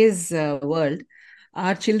today's world,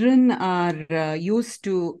 our children are used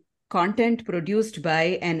to content produced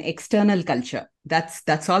by an external culture.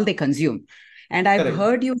 That's all they consume. And I've Correct.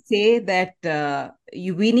 heard you say that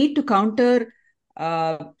we need to counter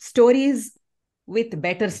stories with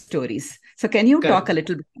better stories. So, can you talk a Correct.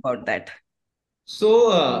 little bit about that?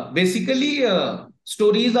 So basically,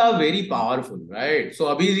 stories are very powerful, right? So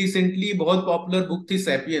अभी recently बहुत popular book थी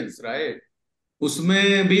Sapiens, right?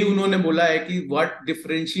 उसमें भी उन्होंने बोला है कि what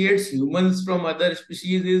differentiates humans from other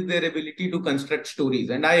species is their ability to construct stories,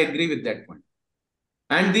 and I agree with that point.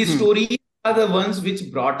 And these stories are the ones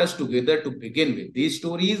which brought us together to begin with. These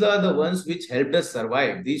stories are the ones which helped us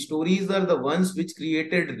survive. These stories are the ones which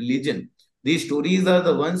created religion. These stories are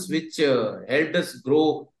the ones which helped us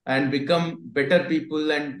grow and become better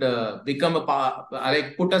people, and become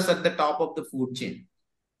like put us at the top of the food chain.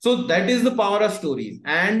 So that is the power of stories.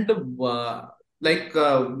 And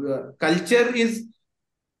culture is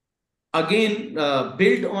again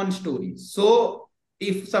built on stories. So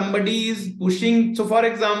if somebody is pushing, so for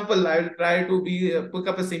example, I will try to be pick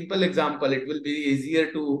up a simple example. It will be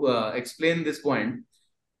easier to explain this point.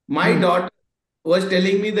 My Hmm. daughter was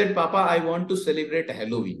telling me that, Papa, I want to celebrate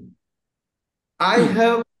Halloween. I Hmm.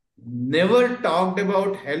 have never talked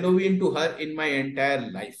about Halloween to her in my entire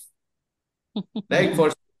life. Like Hmm. for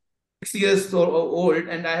 6 years old,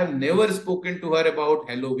 and I have never spoken to her about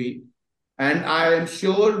Halloween. And I am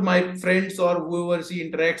sure my friends or whoever she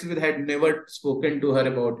interacts with had never spoken to her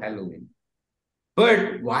about Halloween.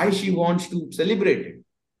 But why she wants to celebrate it?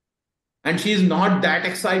 And she is not that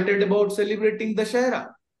excited about celebrating the Shahra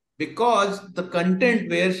because the content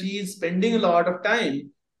where she is spending a lot of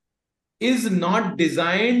time is not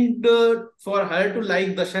designed for her to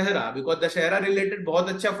like the Shahra, because the Shahra related बहुत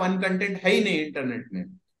अच्छा fun content है ही नहीं internet में.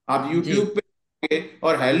 आप जी. YouTube पे जाओगे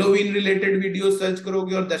और Halloween related video search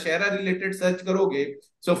करोगे और दशहरा related सर्च करोगे,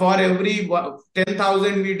 so for every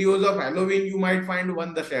 10,000 videos of Halloween you might find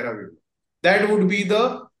one Dussehra video. That would be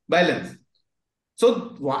the balance. So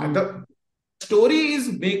Hmm. the story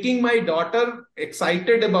is making my daughter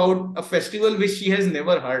excited about a festival which she has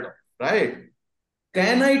never heard of, right?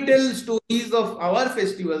 Can I tell stories of our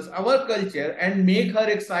festivals, our culture, and make her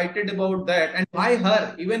excited about that? And why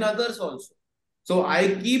her, even others also? So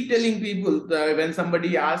I keep telling people that when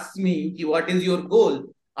somebody asks me, what is your goal?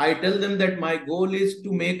 I tell them that my goal is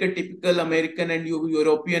to make a typical American and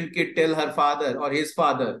European kid tell her father or his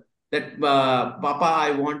father that, Papa,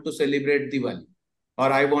 I want to celebrate Diwali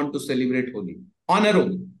or I want to celebrate Holi on her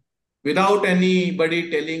own without anybody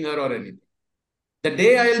telling her or anything. The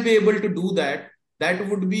day I'll be able to do that, that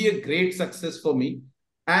would be a great success for me.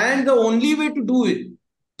 And the only way to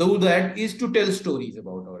do that is to tell stories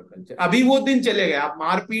about our culture. अभी वो दिन चले गए, आप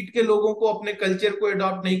मारपीट के लोगों को अपने कल्चर को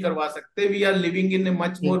अडॉप्ट नहीं करवा सकते. We are living in a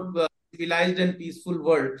much more जी. civilized and peaceful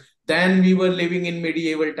world than we were living in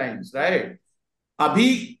medieval times, right?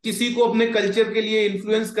 अभी किसी को अपने कल्चर के लिए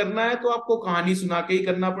इन्फ्लुएंस करना है तो आपको कहानी सुना के ही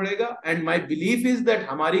करना पड़ेगा. And my belief is that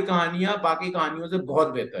हमारी कहानियां बाकी कहानियों से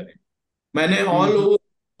बहुत बेहतर है. मैंने ऑल Hmm. ओवर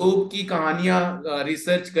ग्लोब की कहानियां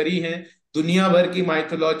रिसर्च करी हैं, दुनिया भर की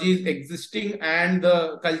mythologies existing and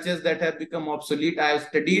the cultures that have become obsolete. I have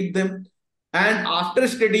studied them, and after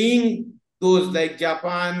studying those like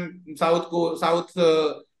Japan, South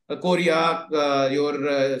Korea, your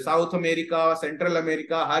South America, Central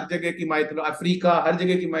America, हर जगह की माइथोलॉजी, अफ्रीका, हर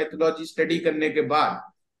जगह की माइथोलॉजी स्टडी करने के बाद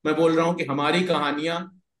मैं बोल रहा हूं कि हमारी कहानियां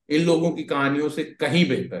इन लोगों की कहानियों से कहीं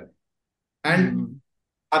बेहतर है एंड Hmm.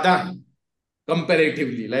 ज्यादा है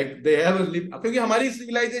कंपेरेटिवली. लाइक दे हैव, क्योंकि हमारी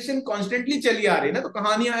सिविलाइजेशन कॉन्स्टेंटली चली आ रही है ना, तो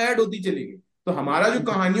कहानियां ऐड होती चली गई. तो हमारा जो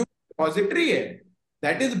कहानियों रिपॉजिटरी है,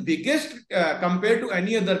 that is biggest compare to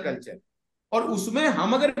any other culture. और उसमें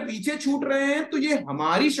हम अगर पीछे छूट रहे हैं तो ये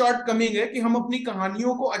हमारी शॉर्ट कमिंग है कि हम अपनी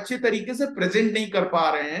कहानियों को अच्छे तरीके से प्रेजेंट नहीं कर पा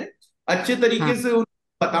रहे हैं, अच्छे तरीके हाँ. से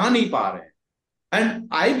बता नहीं पा रहे हैं. एंड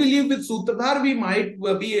आई बिलीव विद सूत्रधार we might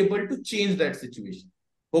be able to change that situation,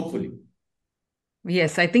 hopefully.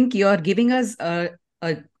 Yes, I think you're giving us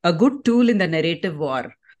a good tool in the narrative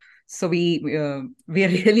war. So we are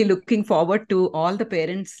really looking forward to all the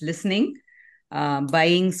parents listening,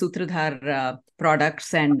 buying Sutradhar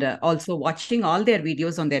products, and also watching all their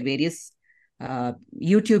videos on their various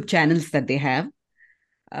YouTube channels that they have.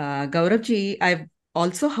 Gauravji, I've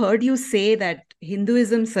also heard you say that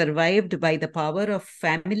Hinduism survived by the power of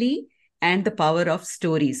family and the power of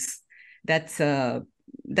stories. That's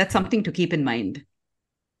something to keep in mind.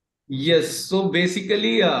 Yes, so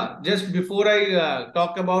basically, just before I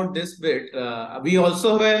talk about this bit, we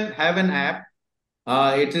also have an app.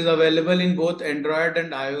 It is available in both Android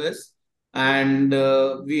and iOS, and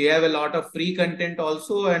we have a lot of free content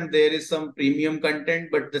also, and there is some premium content,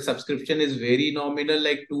 but the subscription is very nominal,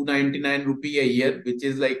 like 299 rupee a year, which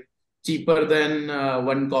is like cheaper than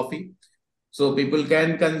one coffee. So people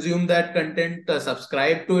can consume that content,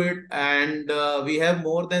 subscribe to it, and we have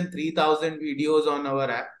more than 3,000 videos on our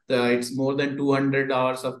app. It's more than 200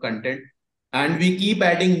 hours of content, and we keep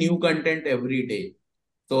adding new content every day.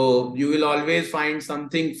 So you will always find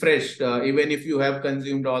something fresh, even if you have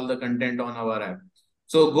consumed all the content on our app.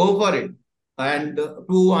 So go for it. And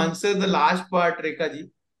to answer the last part, Rekha ji,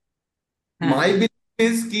 my हाँ. belief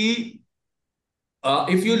is ki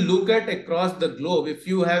if you look at across the globe, if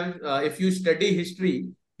you study history,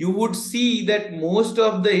 you would see that most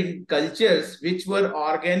of the cultures which were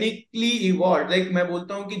organically evolved, like मैं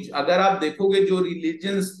बोलता हूँ कि अगर आप देखोगे जो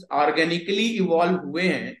religions organically evolve हुए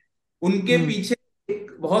हैं, उनके हम्म. पीछे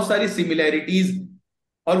बहुत सारी similarities हैं.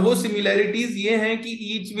 और वो similarities ये हैं कि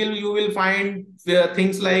each will you will find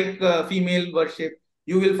things like female worship,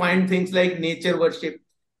 you will find things like nature worship,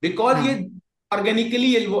 because ये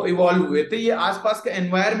organically evolve हुए थे, ये आसपास का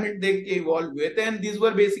environment देख के evolve हुए थे, and these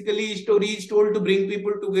were basically stories told to bring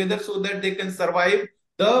people together so that they can survive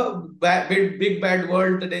the big bad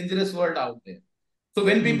world, the dangerous world out there. So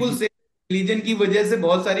when people say religion की वजह से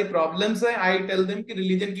बहुत सारी problems है, I tell them कि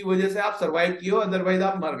religion की वजह से आप सरवाइव किए हो, अदरवाइज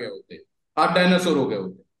आप मर गए होते, आप डायनासोर हो गए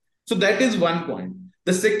होते. So that is one point.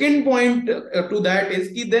 The second point to that is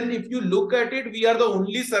कि then if you look at it, we are the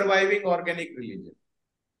only surviving organic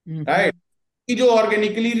religion, right. कि जो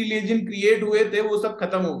ऑर्गेनिकली रिलीजन क्रिएट हुए थे वो सब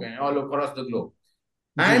खत्म हो गए हैं all across the globe,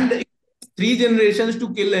 and 3 generations to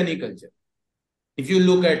kill any culture if you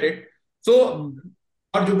look at it. सो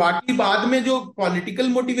और जो बाकी बाद में जो पॉलिटिकल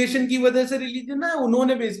मोटिवेशन की वजह से रिलीजन है,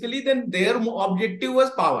 उन्होंने basically then there objective was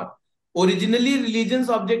power. Originally religions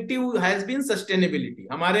objective has been sustainability.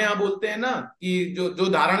 हमारे यहाँ बोलते हैं ना कि जो जो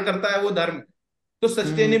धारण करता है वो धर्म. तो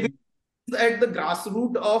sustainability at the grass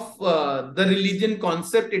root of the religion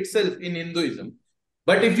concept itself in Hinduism.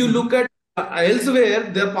 But if you look eight elsewhere,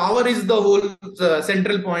 the power is the whole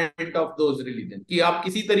central point of those religions. कि आप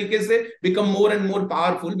किसी तरीके से become more and more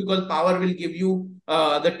powerful, because power will give you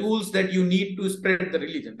the tools that you need to spread the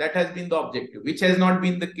religion. That has been the objective, which has not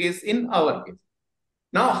been the case in our case.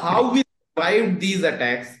 Now, how we survived these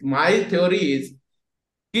attacks, my theory is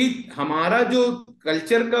कि हमारा जो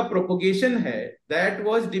culture का propagation है, that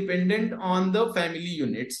was dependent on the family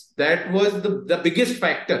units. That was the biggest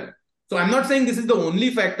factor. So I'm not saying this is the only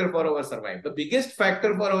factor for our survival. The biggest factor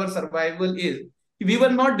for our survival is we were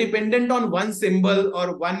not dependent on one symbol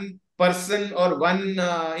or one person or one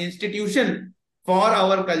institution for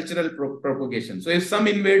our cultural propagation. So if some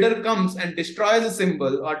invader comes and destroys a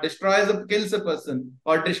symbol or kills a person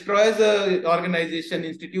or destroys a organization,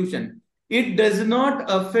 institution, it does not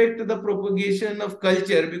affect the propagation of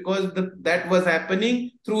culture, because that was happening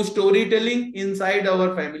through storytelling inside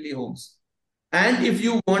our family homes. And if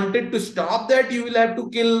you wanted to stop that, you will have to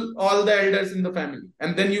kill all the elders in the family,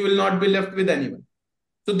 and then you will not be left with anyone.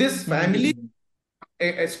 So this family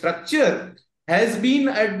a structure has been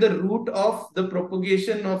at the root of the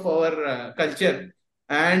propagation of our culture.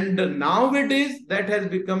 And nowadays that has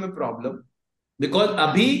become a problem, because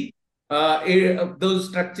those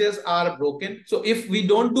structures are broken. So if we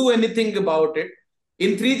don't do anything about it,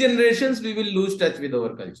 in 3 generations we will lose touch with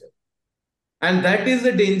our culture. And that is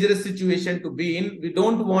a dangerous situation to be in. We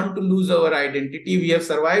don't want to lose our identity. We have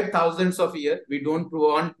survived thousands of years. We don't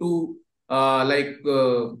want to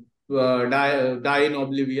die in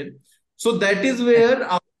oblivion. So that is where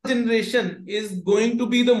our generation is going to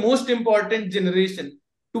be the most important generation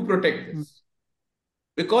to protect this.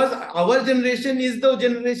 Because our generation is the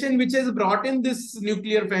generation which has brought in this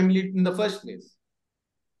nuclear family in the first place.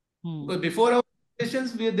 But before our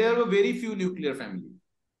generations, there were very few nuclear families.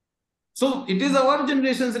 So it is our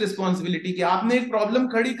generation's responsibility कि आपने एक problem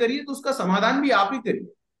खड़ी करी है तो उसका समाधान भी आप ही करिए.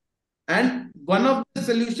 And one of the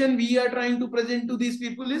solution we are trying to present to these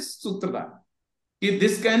people is Sutradhar.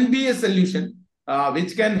 This can be a solution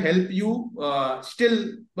which can help you still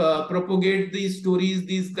propagate these stories,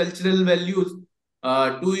 these cultural values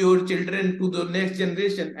to your children, to the next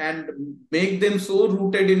generation, and make them so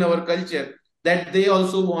rooted in our culture that they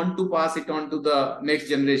also want to pass it on to the next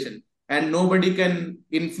generation. And nobody can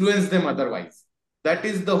influence them otherwise. That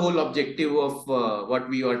is the whole objective of what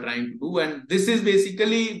we are trying to do. And this is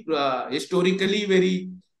basically historically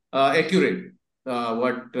very accurate,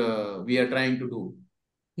 what we are trying to do.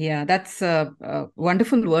 Yeah, that's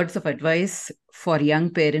wonderful words of advice for young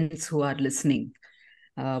parents who are listening.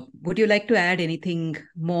 Would you like to add anything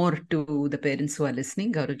more to the parents who are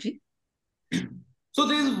listening, Gauruji? So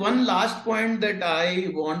there is one last point that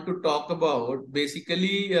I want to talk about.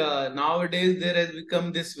 Basically, nowadays there has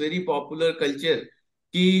become this very popular culture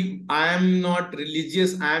कि I am not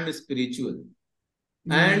religious, I am spiritual.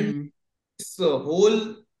 And this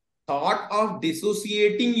whole thought of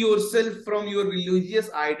dissociating yourself from your religious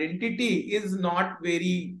identity is not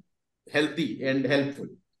very healthy and helpful.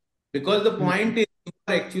 Because the point is, you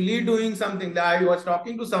are actually doing something. I was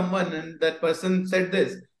talking to someone and that person said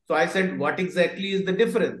this. So I said, what exactly is the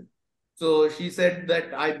difference? So she said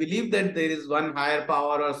that I believe that there is one higher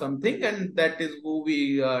power or something, and that is who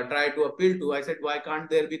we try to appeal to. I said, why can't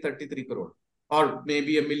there be 33 crore or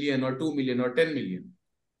maybe 1 million or 2 million or 10 million?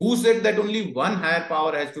 Who said that only one higher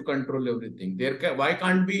power has to control everything? Why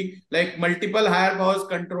can't be like multiple higher powers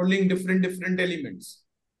controlling different elements?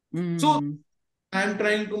 So I am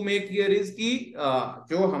trying to make here is कि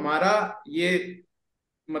जो हमारा ये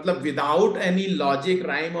मतलब without any logic,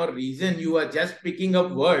 rhyme or reason, you are just picking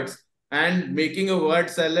up words and making a word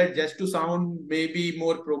salad just to sound maybe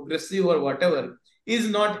more progressive or whatever is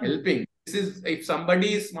not helping. This is, if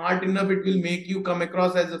somebody is smart enough, it will make you come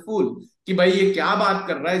across as a fool. कि भाई ये क्या बात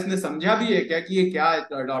कर रहा है, इसने समझा भी है क्या कि ये क्या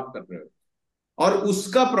अडॉप्ट कर रहे हो. और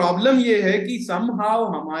उसका प्रॉब्लम ये है कि समहाउ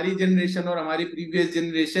हमारी जनरेशन और हमारी previous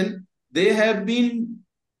generation, they have been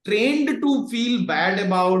trained to feel bad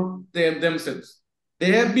about themselves.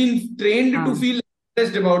 They have been trained to feel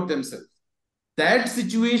embarrassed about themselves. That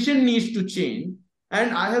situation needs to change.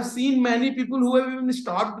 And I have seen many people who have even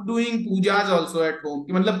stopped doing pujas also at home.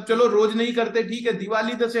 कि मतलब चलो रोज नहीं करते, ठीक है,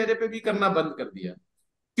 दिवाली दशहरे पे भी करना बंद कर दिया,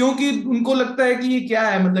 क्योंकि उनको लगता है कि ये क्या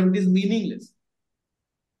है, मतलब it is meaningless.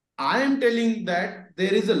 I am telling that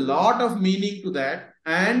there is a lot of meaning to that,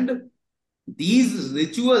 and these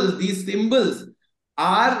rituals, these symbols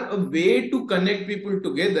are a way to connect people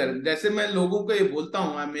together. जैसे मैं लोगों को ये बोलता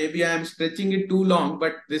हूँ, maybe I am stretching it too long,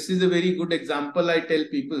 but this is a very good example I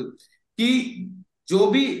tell people कि जो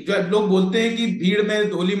लोग बोलते हैं कि भीड़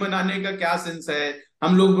में होली मनाने का क्या सेंस है,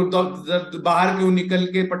 हम लोग बाहर क्यों निकल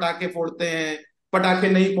के पटाखे फोड़ते हैं, पटाखे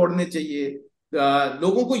नहीं फोड़ने चाहिए.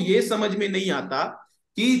 लोगों को ये समझ में नहीं आता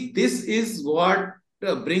कि this is what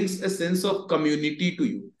brings a sense of community to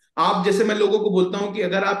you. आप जैसे मैं लोगों को बोलता हूं कि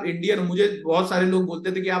अगर आप इंडियन, मुझे बहुत सारे लोग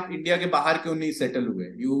बोलते थे कि आप इंडिया के बाहर क्यों नहीं सेटल हुए,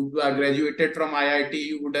 you are graduated from IIT,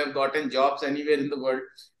 you would have gotten jobs anywhere in the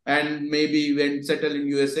world and maybe when settle in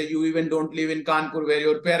USA, you even don't live in Kanpur where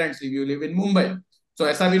your parents live, you live in Mumbai. So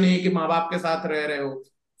ऐसा भी नहीं है कि माँ बाप के साथ रह रहे हो.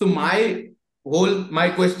 So my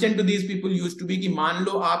question to these people used to be कि मान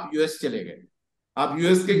लो आप यूएस चले गए, आप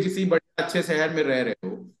यूएस के किसी बड़े अच्छे शहर में रह रहे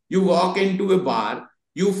हो, you walk into a bar,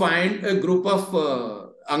 you find a group of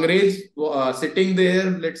Angrez sitting there,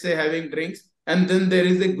 let's say having drinks, and then there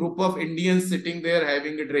is a group of Indians sitting there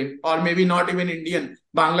having a drink, or maybe not even Indian,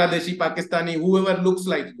 Bangladeshi, Pakistani, whoever looks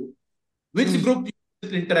like you. Which group you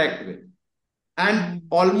will interact with? And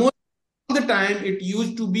almost all the time it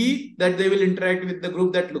used to be that they will interact with the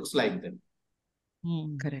group that looks like them.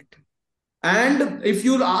 Correct. And if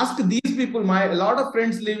you ask these people, a lot of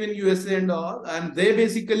friends live in USA and all, and they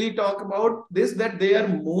basically talk about this, that they are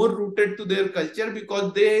more rooted to their culture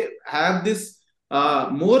because they have this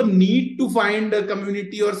more need to find a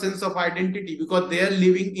community or sense of identity because they are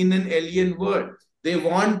living in an alien world. They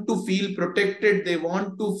want to feel protected. They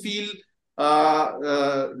want to feel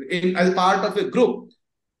as part of a group.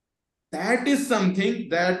 That is something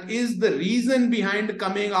that is the reason behind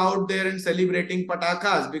coming out there and celebrating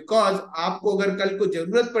patakas. Because आपको अगर कल को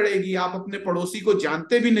जरूरत पड़ेगी, आप अपने पड़ोसी को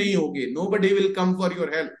जानते भी नहीं होगे, nobody will come for your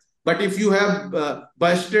help. But if you have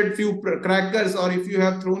busted few crackers or if you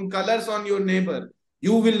have thrown colors on your neighbor,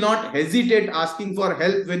 you will not hesitate asking for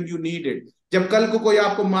help when you need it. जब कल को कोई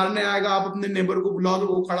आपको मारने आएगा, आप अपने neighbour को बुलाओगे,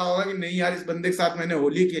 वो खड़ा होगा कि नहीं यार, इस बंदे के साथ मैंने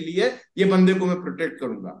होली खेली है, ये बंदे को मैं प्रोटेक्ट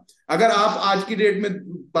करूंगा. अगर आप आज की डेट में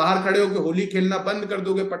बाहर खड़े होकर होली खेलना बंद कर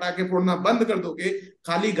दोगे, पटाखे फोड़ना बंद कर दोगे,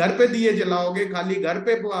 खाली घर पे दिए जलाओगे, खाली घर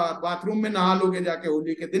पे बाथरूम में नहा लोगे जाके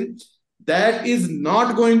होली के दिन, that is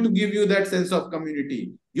not going to give you that sense of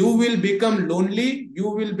community. You will become lonely, you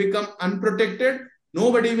will become unprotected,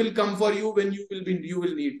 nobody will come for you when you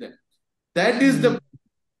will need them. That is the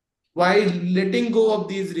why letting go of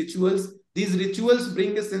these rituals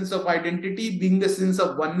bring a sense of identity, bring a sense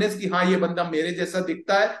of oneness कि हाँ ये बंदा मेरे जैसा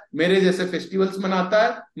दिखता है, मेरे जैसे फेस्टिवल्स मनाता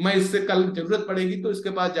है, मैं इससे कल जरूरत पड़ेगी तो इसके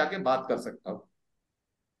पास जाके बात कर सकता हूं.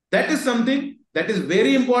 That is something that is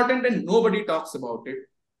very important and nobody talks about it.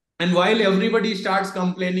 And while everybody starts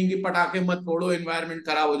complaining कि पटाखे मत फोड़ो, एनवायरमेंट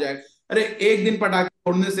खराब हो जाएगा, अरे एक दिन पटाखे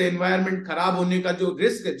फोड़ने से एनवायरमेंट खराब होने का जो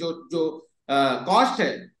रिस्क है, जो कॉस्ट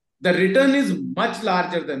है, the return is much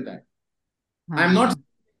larger than that. I am not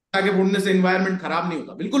पटाखे फोड़ने से एनवायरमेंट खराब नहीं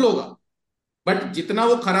होगा, बिल्कुल होगा, बट जितना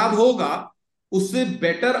वो खराब होगा उससे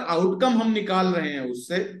बेटर आउटकम हम निकाल रहे हैं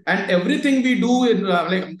उससे. एंड एवरीथिंग वी डू,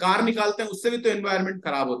 हम कार निकालते हैं उससे भी तो एनवायरमेंट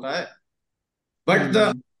खराब होता है,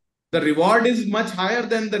 but the reward is much higher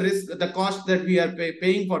than the risk, the cost that we are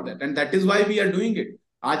paying for that, and that is why we are doing it.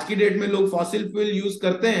 आज की डेट में लोग फॉसिल फ्यूल यूज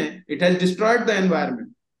करते हैं, it has destroyed the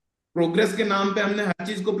environment. Progress के नाम पे हमने हर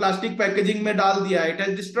चीज को प्लास्टिक पैकेजिंग में डाल दिया, it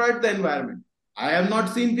has destroyed the environment. I have not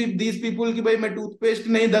seen these people कि भाई मैं टूथपेस्ट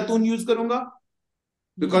नहीं दातून यूज करूंगा,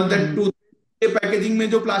 because that टूथपेस्ट पैकेजिंग में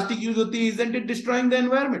जो प्लास्टिक यूज होती है, isn't it destroying the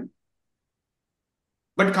environment?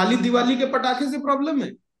 But खाली दिवाली के पटाखे से प्रॉब्लम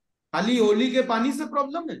है, खाली होली के पानी से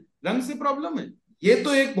प्रॉब्लम है, रंग से प्रॉब्लम है, ये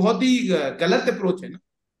तो एक बहुत ही गलत अप्रोच है ना.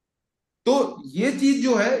 तो ये चीज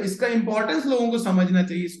जो है, इसका इंपॉर्टेंस लोगों को समझना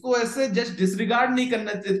चाहिए, इसको ऐसे जस्ट डिसरिगार्ड नहीं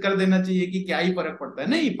कर देना चाहिए कि क्या ही फर्क पड़ता है.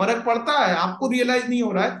 नहीं, फर्क पड़ता है, आपको रियलाइज नहीं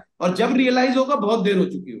हो रहा है, और जब रियलाइज होगा बहुत देर हो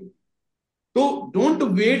चुकी होगी. तो don't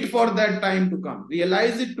wait for that time to come,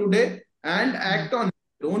 realize it today and act on.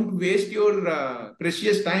 Don't waste your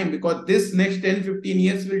precious time, because this next 10-15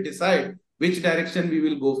 years will decide which direction we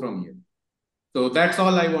will go from here. So that's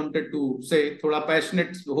all I wanted to say. थोड़ा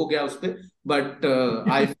passionate हो गया उस पे, but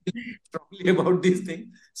I feel strongly about these things,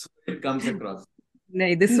 so it comes across.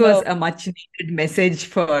 No, this was No. a much needed message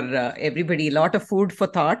for everybody. A lot of food for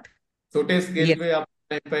thought. छोटे scale Yes. पे आप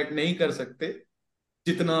impact नहीं कर सकते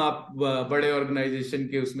जितना आप बड़े ऑर्गेनाइजेशन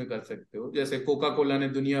के उसमें कर सकते हो. जैसे कोका कोला ने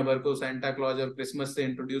दुनिया भर को सैंटा क्लॉज और क्रिसमस से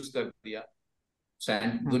इंट्रोड्यूस कर दिया.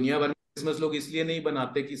 दुनिया भर में क्रिसमस लोग इसलिए नहीं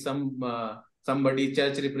बनाते कि somebody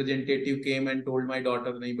church representative came and told my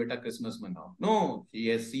daughter नहीं बेटा क्रिसमस मनाओ. No, she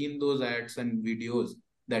has seen those ads and videos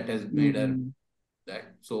that has made her that.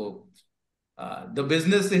 So the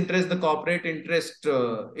business interest, the corporate interest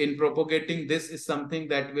in propagating this is something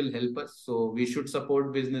that will help us. So we should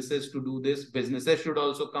support businesses to do this. Businesses should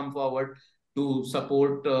also come forward to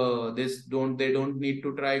support this. They don't need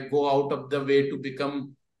to try go out of the way to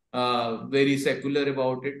become very secular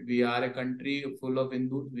about it. We are a country full of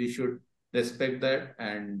Hindus. We should respect that,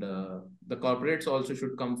 and the corporates also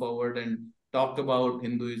should come forward and talk about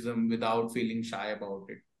Hinduism without feeling shy about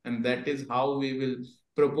it. And that is how we will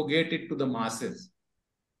propagate it to the masses.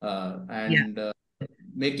 And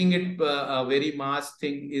making it a very mass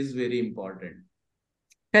thing is very important.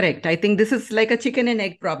 Correct. I think this is like a chicken and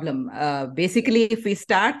egg problem. Basically, if we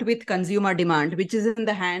start with consumer demand, which is in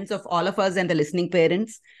the hands of all of us and the listening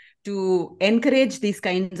parents, to encourage these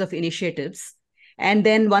kinds of initiatives. And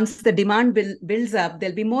then once the demand builds up,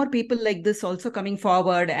 there'll be more people like this also coming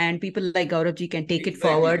forward, and people like Gauravji can take it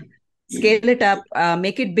forward, scale it up,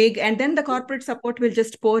 make it big, and then the corporate support will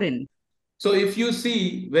just pour in. So if you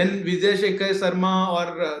see when Vijay Shekhar Sharma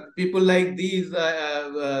or people like these,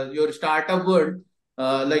 your startup world,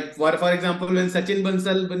 like for example, when Sachin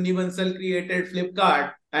Bansal, Bunny Bansal created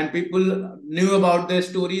Flipkart and people knew about their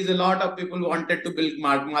stories, a lot of people wanted to build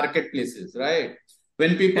marketplaces, right?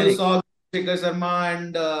 When people Correct. saw Shekhar Sharma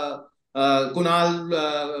and Kunal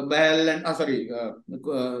Bahl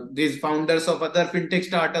and these founders of other fintech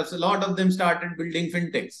startups, a lot of them started building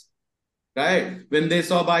fintechs. Right? When they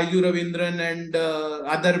saw Baiju Ravindran and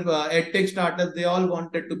other edtech startups, they all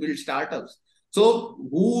wanted to build startups. So,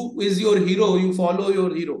 who is your hero? You follow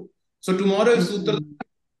your hero. So, tomorrow, if Sutradhar is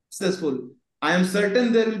successful, I am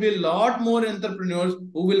certain there will be a lot more entrepreneurs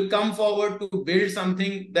who will come forward to build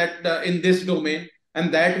something that in this domain,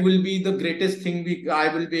 and that will be the greatest thing I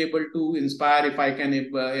will be able to inspire if I can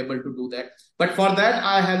able to do that. But for that,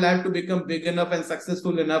 I have to become big enough and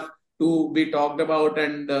successful enough to be talked about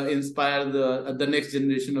and inspire the next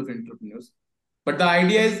generation of entrepreneurs. But the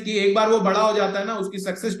idea is कि एक बार वो बड़ा हो जाता है ना, उसकी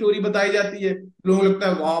success story बताई जाती है, लोगों को लगता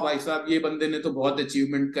है वाह भाई साहब ये बंदे ने तो बहुत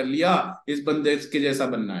अचीवमेंट कर लिया, इस बंदे के जैसा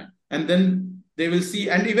बनना है. And then they will see,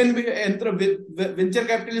 and even venture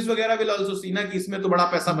capitalists वगैरह will also see ना कि इसमें तो बड़ा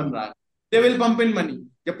पैसा बन रहा है. They will pump in money.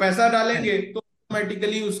 जब पैसा डालेंगे तो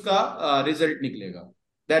ऑटोमेटिकली उसका रिजल्ट निकलेगा.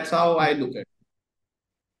 That's how I look at it.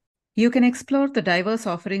 You can explore the diverse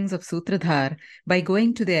offerings of Sutradhar by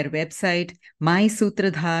going to their website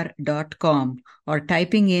mysutradhar.com or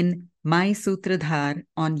typing in My Sutradhar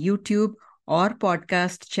on YouTube or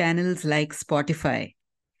podcast channels like Spotify.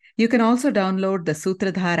 You can also download the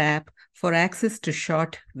Sutradhar app for access to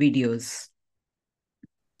short videos.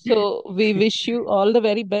 So we wish you all the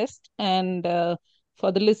very best. And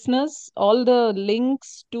for the listeners, all the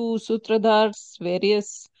links to Sutradhar's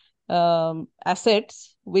various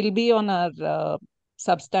assets will be on our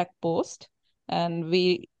Substack post. And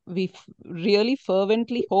we really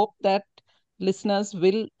fervently hope that listeners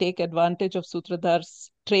will take advantage of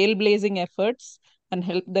Sutradhar's trailblazing efforts and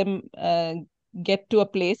help them get to a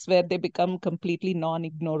place where they become completely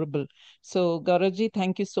non-ignorable. So Gauravji,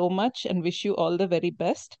 thank you so much and wish you all the very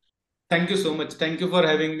best. Thank you so much. Thank you for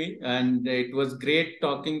having me. And it was great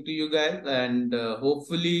talking to you guys. And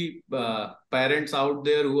hopefully parents out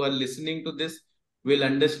there who are listening to this will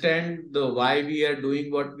understand the why we are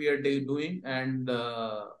doing what we are doing. And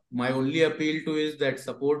my only appeal to is that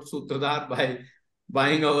support Sutradhar by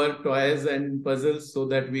buying our toys and puzzles so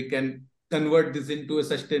that we can convert this into a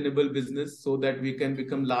sustainable business so that we can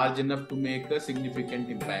become large enough to make a significant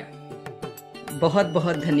impact. बहुत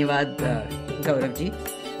बहुत धन्यवाद Gaurav ji.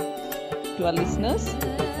 To our listeners,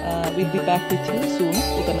 we'll be back with you soon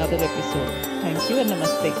with another episode. Thank you and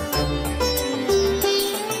namaste.